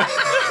good.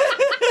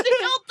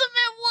 The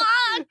ultimate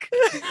walk.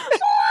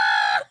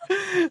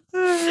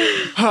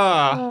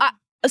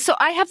 So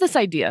I have this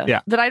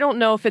idea that I don't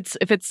know if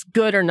it's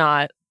good or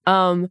not.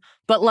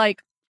 But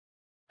like,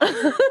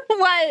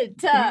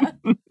 what?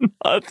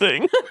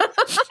 Nothing.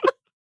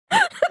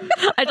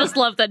 I just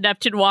love that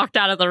Neptune walked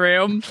out of the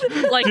room.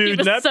 Like he Dude,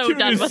 was Neptune so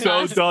done is with so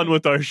us. done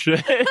with our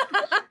shit.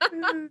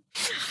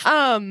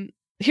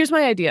 Here's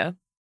my idea.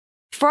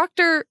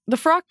 The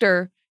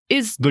Froctor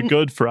is The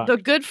good frock. the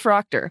good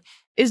Froctor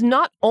is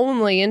not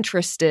only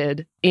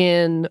interested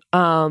in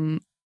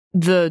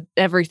the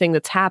everything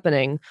that's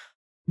happening,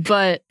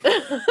 but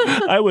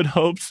I would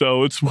hope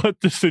so. It's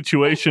what the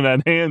situation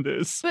at hand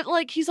is. but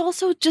like he's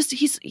also just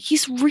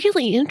he's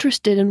really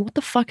interested in what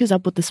the fuck is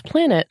up with this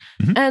planet.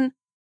 Mhm. And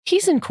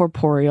he's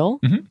incorporeal.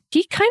 Mhm.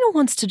 He kind of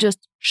wants to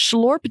just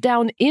slurp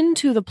down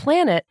into the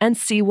planet and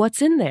see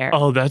what's in there.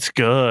 Oh, that's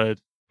good.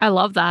 I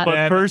love that. But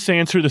Then- first,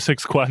 answer the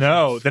 6 questions.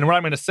 No, then what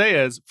I'm going to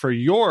say is, for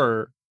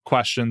your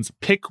questions,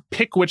 pick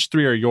which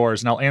 3 are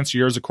yours, and I'll answer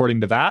yours according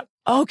to that,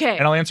 Okay.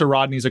 and I'll answer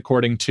Rodney's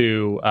according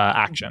to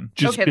action.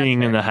 Just Okay, that's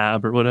being in fair. the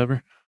hab or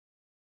whatever.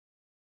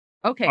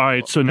 Okay. All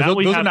right, so now Those,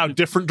 we those have are now to-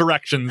 different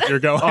directions you're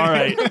going.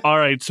 all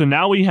right. So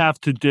now we have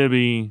to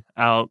divvy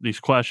out these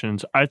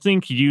questions. I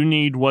think you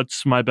need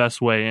what's my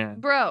best way in.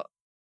 Bro,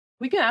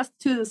 we can ask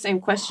 2 of the same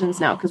questions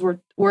now because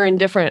we're in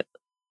different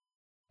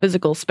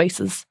physical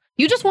spaces.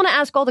 You just want to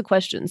ask all the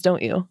questions,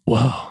 don't you?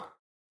 Whoa,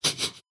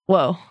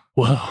 Whoa.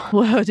 whoa,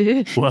 Whoa,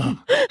 dude. whoa.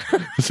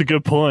 That's a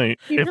good point.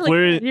 You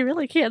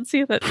really can't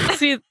see the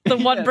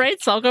one brain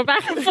cell go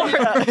back and forth.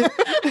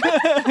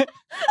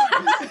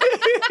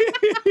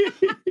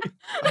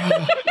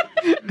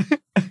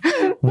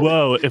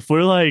 Whoa, if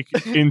we're like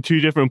in 2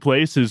 different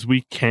places,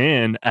 we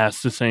can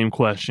ask the same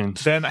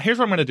questions. Then here's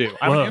what I'm going to do.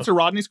 I'm going Whoa. to answer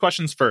Rodney's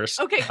questions first.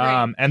 Okay,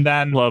 great. And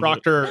then Love it.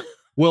 Proctor,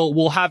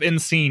 we'll have in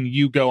scene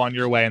you go on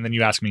your way, and then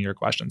you ask me your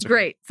questions.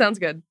 Great. Sounds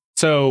good.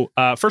 So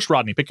first,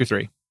 Rodney, pick your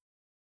 3.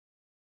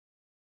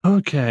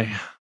 Okay.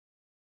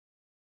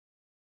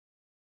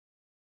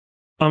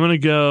 I'm going to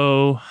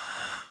go.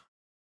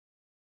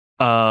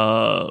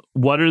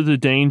 What are the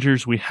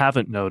dangers we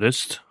haven't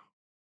noticed?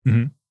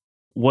 Mhm.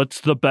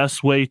 What's the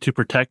best way to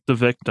protect the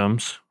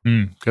victims?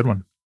 Good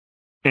one.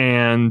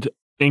 And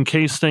in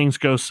case things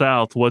go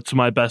south, what's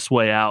my best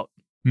way out?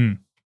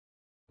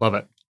 Love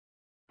it.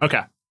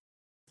 Okay.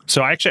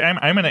 So I'm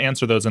going to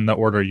answer those in the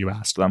order you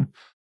asked them.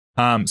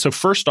 So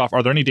first off,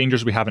 are there any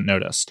dangers we haven't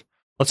noticed?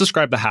 Let's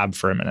describe the hab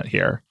for a minute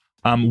here.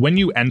 When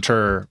you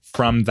enter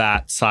from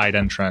that side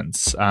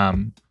entrance,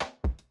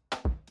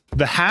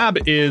 the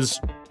hab is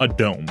a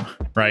dome,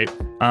 right?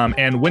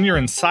 And when you're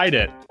inside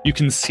it, you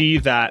can see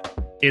that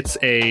it's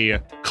a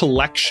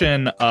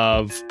collection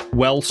of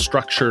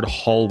well-structured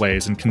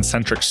hallways and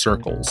concentric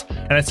circles.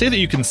 And I'd say that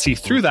you can see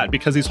through that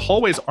because these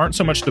hallways aren't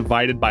so much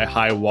divided by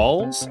high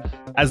walls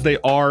as they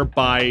are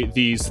by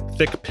these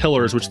thick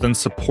pillars which then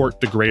support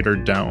the greater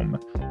dome.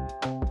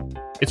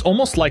 It's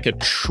almost like a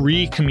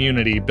tree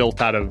community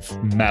built out of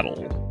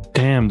metal.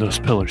 Damn, those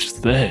pillars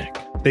thick.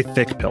 They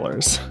thick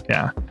pillars,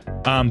 yeah.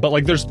 But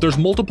like there's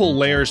multiple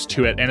layers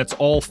to it, and it's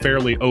all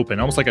fairly open,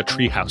 almost like a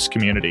treehouse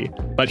community.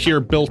 But here,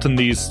 built in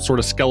these sort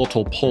of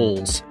skeletal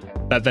poles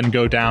that then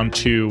go down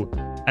to,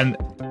 and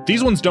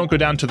these ones don't go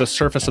down to the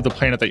surface of the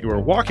planet that you were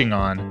walking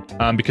on,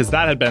 because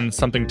that had been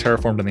something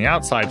terraformed on the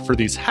outside. For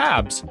these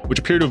habs, which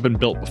appear to have been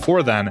built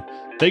before then,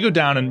 they go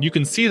down, and you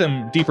can see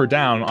them deeper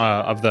down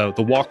of the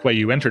walkway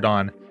you entered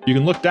on. You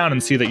can look down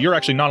and see that you're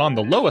actually not on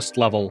the lowest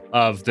level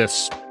of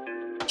this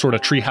sort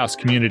of treehouse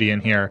community in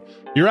here.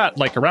 You're at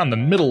like around the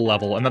middle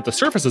level, and that the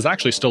surface is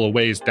actually still a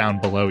ways down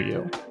below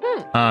you.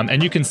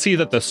 And you can see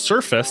that the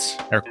surface,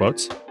 air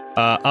quotes,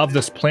 of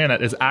this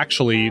planet is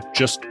actually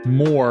just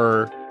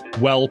more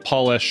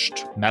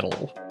well-polished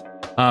metal.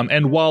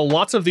 And while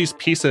lots of these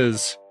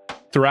pieces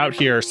throughout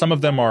here, some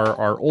of them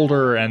are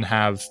older and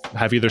have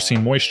either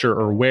seen moisture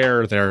or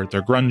wear, they're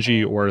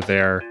grungy or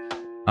they're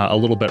a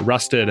little bit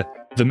rusted,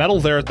 the metal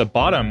there at the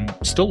bottom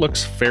still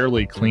looks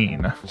fairly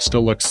clean.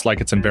 Still looks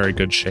like it's in very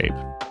good shape.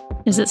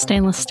 Is it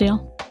stainless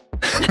steel?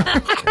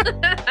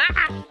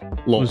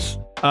 Lol.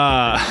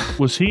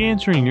 Was he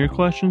answering your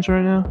questions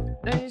right now?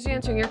 He's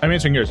answering your I'm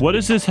answering yours. What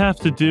does this have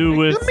to do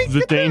with Let me the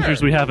get there.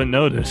 dangers we haven't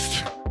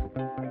noticed?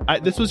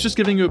 This was just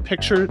giving you a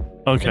picture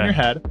in your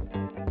head.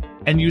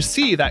 And you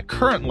see that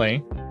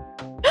currently...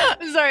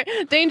 Sorry,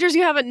 dangers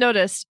you haven't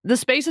noticed. The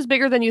space is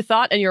bigger than you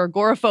thought, and you're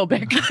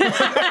agoraphobic.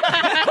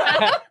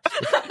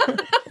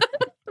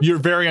 You're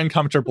very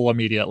uncomfortable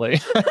immediately.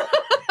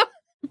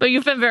 But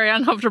you've been very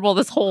uncomfortable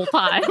this whole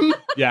time.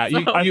 Yeah,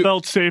 I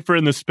felt safer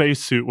in the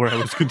spacesuit where I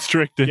was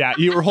constricted. Yeah,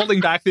 you were holding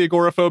back the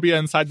agoraphobia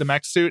inside the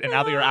mech suit, and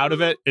now that you're out of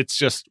it, it's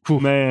just,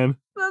 man.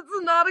 That's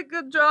not a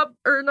good job,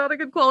 or not a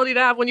good quality to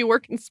have when you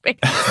work in space.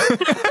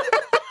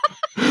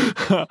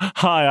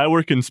 Hi, I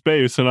work in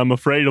space, and I'm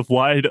afraid of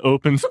wide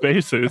open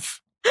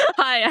spaces.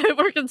 Hi, I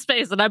work in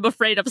space, and I'm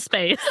afraid of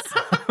space.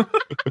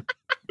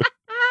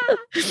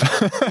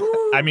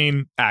 I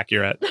mean,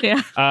 accurate.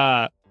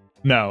 Yeah.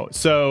 No.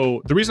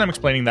 So the reason I'm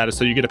explaining that is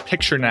so you get a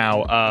picture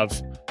now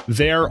of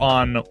there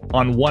on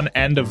one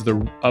end of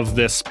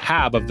this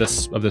hab of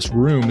this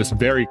room, this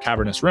very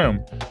cavernous room,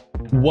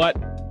 what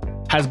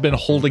has been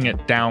holding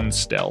it down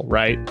still,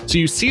 right? So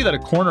you see that a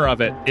corner of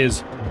it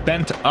is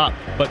bent up,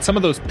 but some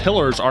of those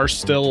pillars are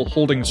still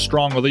holding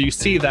strong, although you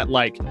see that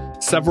like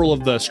several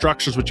of the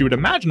structures, which you would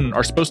imagine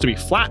are supposed to be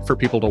flat for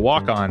people to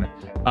walk on,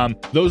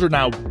 those are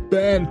now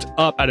bent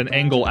up at an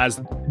angle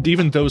as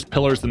even those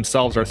pillars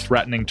themselves are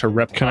threatening to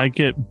rip. Can I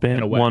get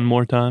bent one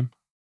more time?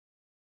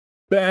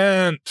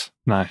 Bent.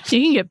 Nice.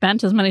 You can get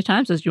bent as many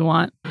times as you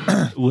want.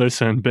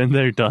 Listen, been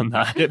there, done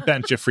that. Get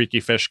bent, you freaky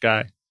fish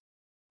guy.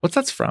 What's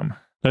that from?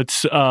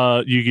 That's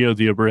Yu-Gi-Oh!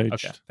 The Abridged.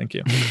 Okay, thank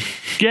you.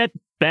 Get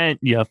bent,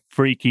 you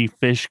freaky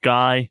fish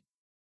guy.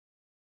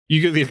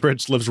 Yu-Gi-Oh! The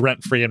Abridged lives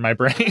rent-free in my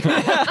brain.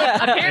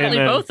 Apparently,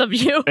 Amen. both of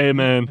you.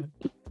 Amen.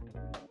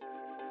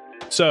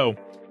 So,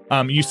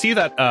 you see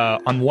that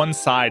on one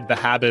side, the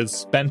hab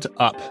is bent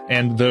up,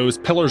 and those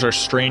pillars are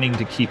straining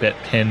to keep it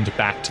pinned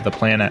back to the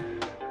planet.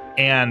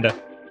 And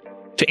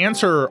to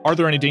answer, are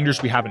there any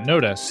dangers we haven't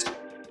noticed?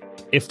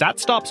 If that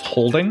stops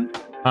holding,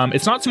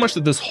 it's not so much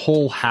that this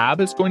whole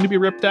hab is going to be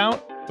ripped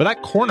out, but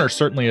that corner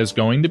certainly is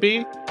going to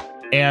be.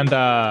 And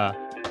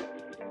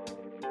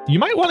you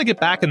might want to get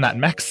back in that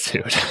mech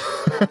suit.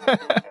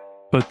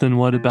 But then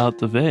what about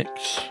the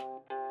Vix?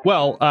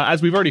 Well,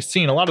 as we've already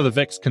seen, a lot of the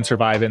Vix can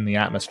survive in the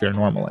atmosphere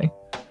normally.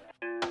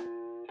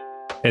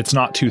 It's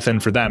not too thin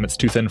for them. It's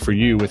too thin for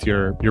you with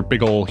your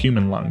big old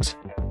human lungs.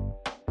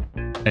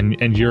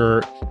 And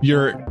you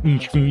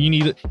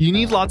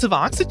need lots of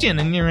oxygen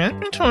in your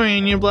inventory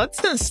and your blood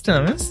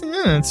system.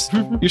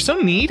 You're so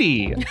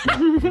needy.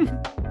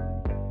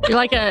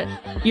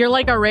 You're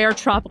like a rare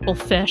tropical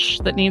fish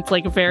that needs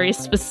like a very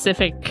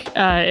specific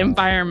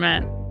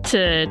environment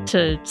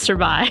to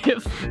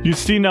survive. You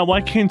see, now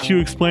why can't you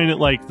explain it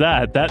like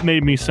that? That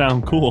made me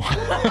sound cool.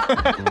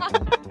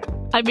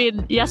 I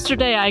mean,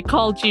 yesterday I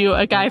called you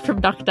a guy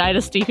from Duck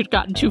Dynasty who'd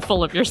gotten too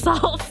full of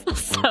yourself.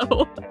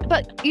 So,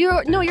 but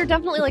you're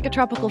definitely like a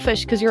tropical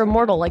fish because you're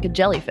immortal like a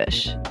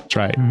jellyfish. That's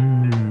right.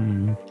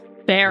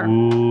 Fair.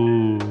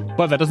 Ooh.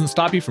 But that doesn't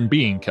stop you from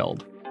being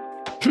killed.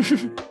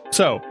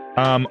 So,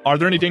 are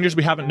there any dangers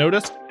we haven't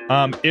noticed?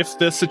 If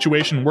this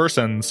situation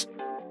worsens,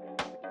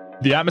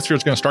 the atmosphere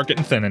is going to start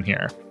getting thin in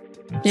here.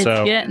 It's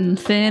getting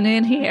thin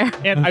in here.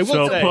 And I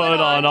will say, put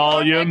on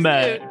all your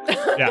meds.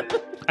 Yeah,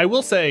 I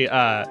will say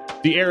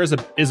the air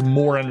is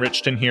more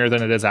enriched in here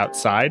than it is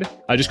outside,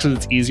 just because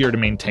it's easier to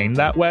maintain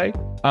that way.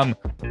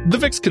 The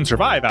Vix can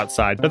survive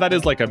outside, but that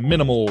is like a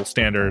minimal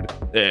standard.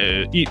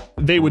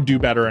 They would do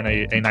better in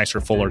a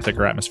nicer, fuller,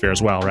 thicker atmosphere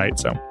as well, right?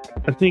 So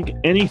I think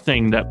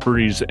anything that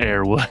breathes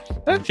air would.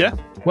 Yeah.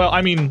 Well,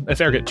 I mean,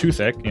 if air get too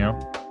thick, you know.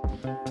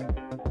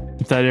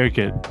 If that air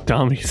get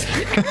dummy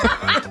thick.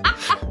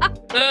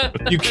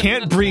 You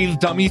can't breathe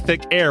dummy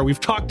thick air. We've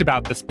talked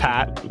about this,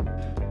 Pat.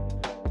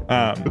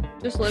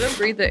 Just let him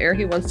breathe the air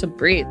he wants to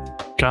breathe.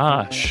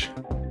 Gosh.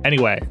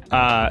 Anyway,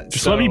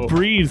 just let me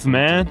breathe,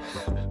 man.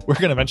 We're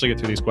going to eventually get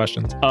through these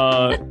questions.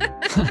 All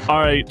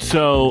right.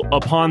 So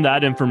upon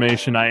that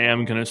information, I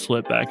am going to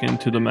slip back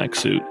into the mech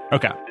suit.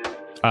 Okay.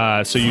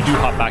 So you do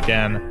hop back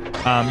in.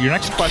 Your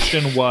next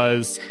question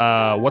was,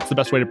 what's the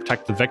best way to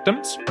protect the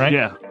victims, right?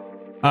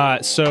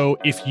 Yeah. So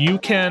if you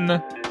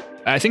can,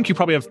 I think you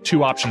probably have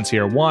two options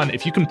here. One,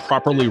 if you can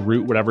properly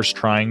route whatever's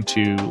trying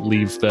to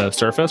leave the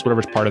surface,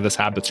 whatever's part of this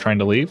hab that's trying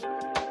to leave,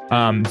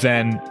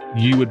 then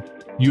you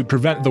would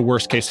prevent the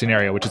worst case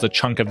scenario, which is a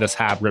chunk of this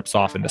hab rips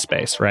off into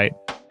space, right?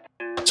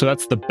 So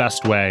that's the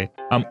best way.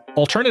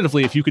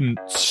 Alternatively, if you can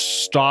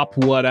stop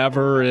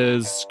whatever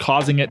is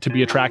causing it to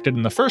be attracted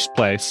in the first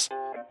place,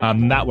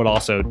 that would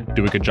also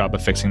do a good job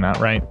of fixing that,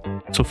 right?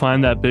 So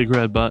find that big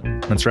red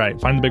button. That's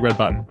right. Find the big red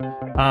button.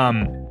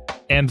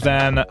 And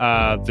then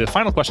the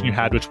final question you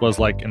had, which was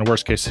like, in a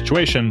worst case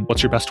situation,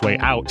 what's your best way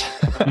out?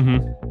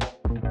 Mm-hmm.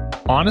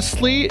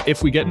 Honestly,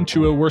 if we get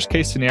into a worst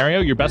case scenario,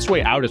 your best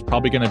way out is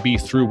probably going to be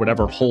through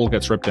whatever hole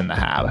gets ripped in the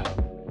hab.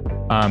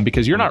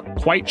 Because you're not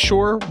quite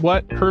sure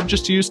what Herb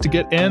just used to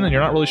get in, and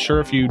you're not really sure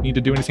if you need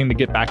to do anything to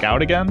get back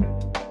out again.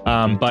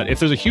 But if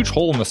there's a huge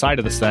hole in the side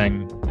of this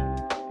thing,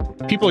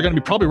 people are going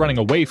to be probably running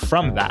away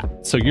from that.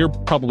 So you're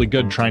probably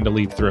good trying to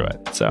lead through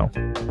it. So,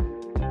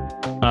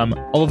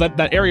 although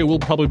that area will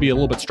probably be a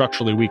little bit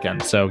structurally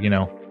weakened. So, you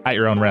know, at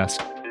your own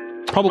risk.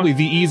 Probably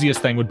the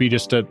easiest thing would be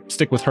just to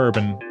stick with Herb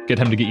and get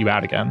him to get you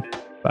out again.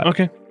 But,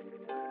 Okay.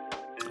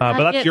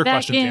 but that's your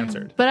questions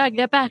answered. But I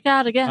get back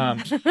out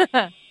again.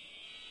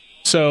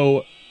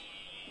 So,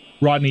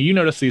 Rodney, you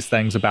notice these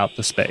things about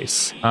the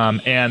space.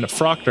 And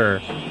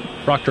Proctor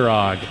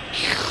Og,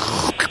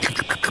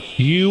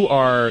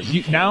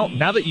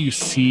 now that you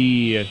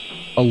see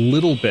a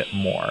little bit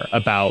more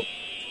about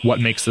what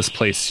makes this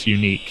place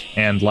unique,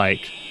 and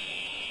like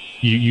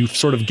you've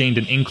sort of gained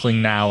an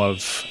inkling now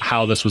of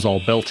how this was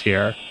all built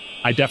here,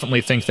 I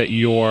definitely think that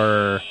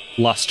your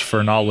lust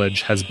for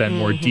knowledge has been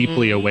more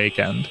deeply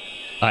awakened.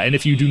 And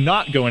if you do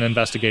not go and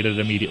investigate it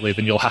immediately,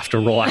 then you'll have to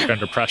roll act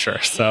under pressure.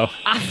 So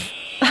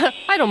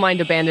I don't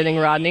mind abandoning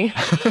Rodney.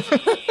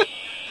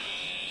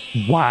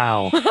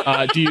 Wow.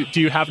 Do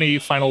you have any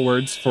final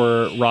words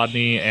for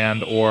Rodney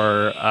and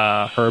or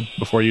Herb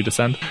before you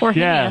descend? Or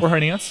Yeah. Hinius. Or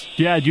Hernius?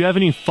 Yeah, do you have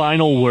any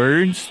final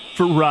words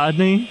for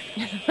Rodney?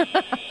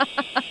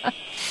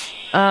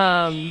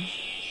 Oh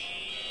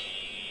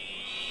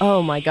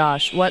my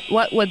gosh. What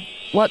would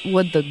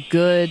the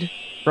good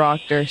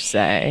Proctor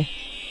say?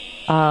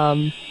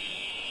 Rodney!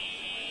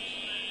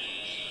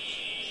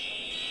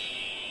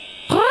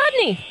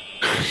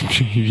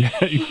 Yeah,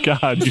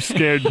 God, you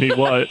scared me.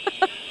 What?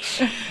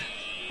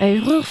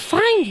 I will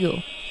find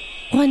you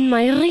when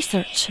my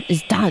research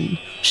is done.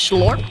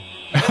 Schlorp.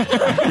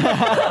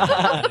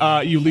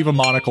 You leave a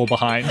monocle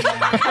behind.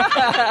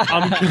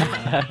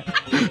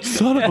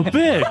 Son of a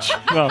bitch.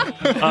 No.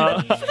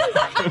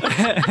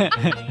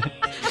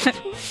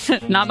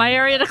 Not my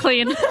area to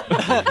clean.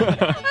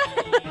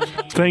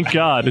 Thank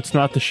God it's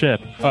not the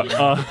ship.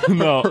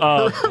 No.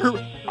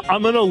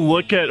 I'm going to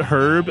look at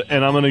Herb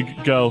and I'm going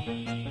to go,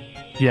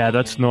 yeah,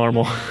 that's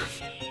normal.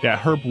 Yeah,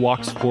 Herb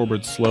walks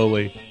forward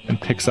slowly and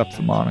picks up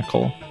the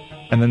monocle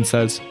and then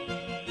says,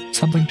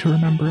 something to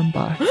remember him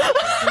by.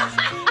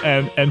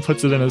 and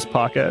puts it in his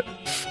pocket.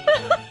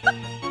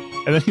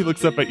 And then he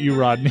looks up at you,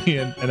 Rodney,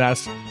 and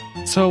asks,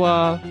 so,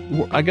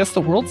 I guess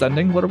the world's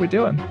ending. What are we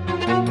doing?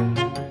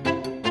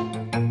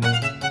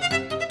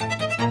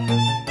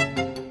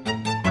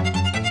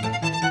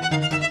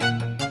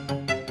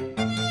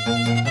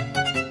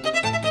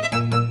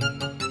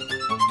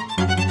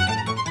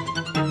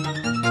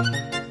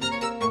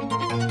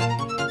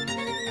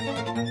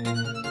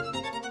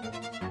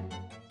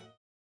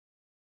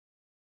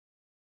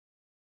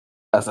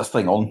 Is this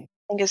thing on?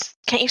 Angus,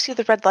 can't you see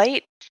the red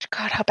light?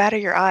 God, how bad are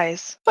your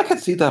eyes? I can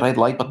see the red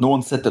light, but no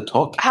one said to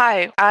talk.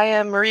 Hi, I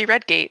am Marie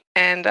Redgate,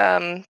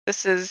 and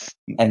this is...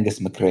 Angus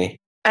McRae.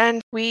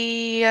 And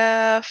we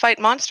fight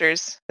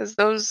monsters, because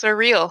those are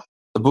real.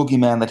 The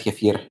boogeyman that you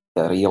fear,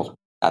 they're real.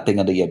 That thing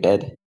under your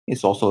bed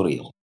is also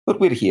real. But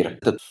we're here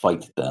to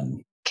fight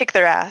them. Kick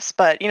their ass,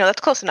 but,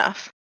 that's close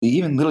enough. Do you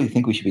even really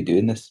think we should be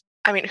doing this?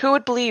 I mean, who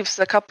would believe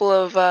a couple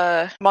of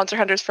monster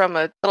hunters from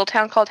a little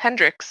town called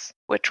Hendrix,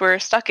 which we're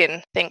stuck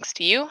in, thanks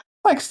to you?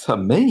 Thanks to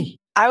me.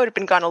 I would have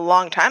been gone a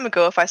long time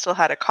ago if I still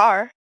had a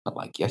car. But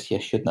I guess you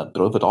shouldn't have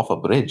drove it off a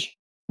bridge.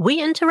 We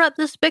interrupt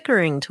this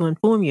bickering to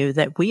inform you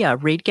that we are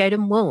Redgate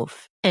and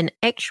Wolf, an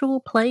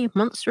actual play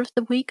Monster of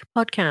the Week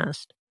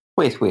podcast.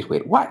 Wait.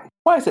 Why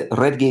is it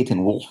Redgate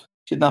and Wolf?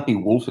 Should not be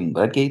Wolf and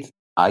Redgate?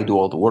 I do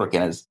all the work,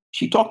 and as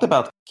she talked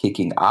about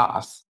kicking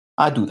ass,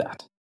 I do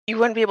that. You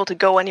wouldn't be able to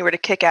go anywhere to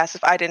kick ass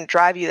if I didn't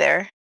drive you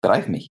there.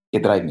 You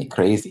drive me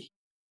crazy.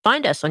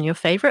 Find us on your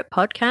favorite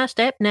podcast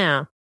app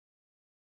now.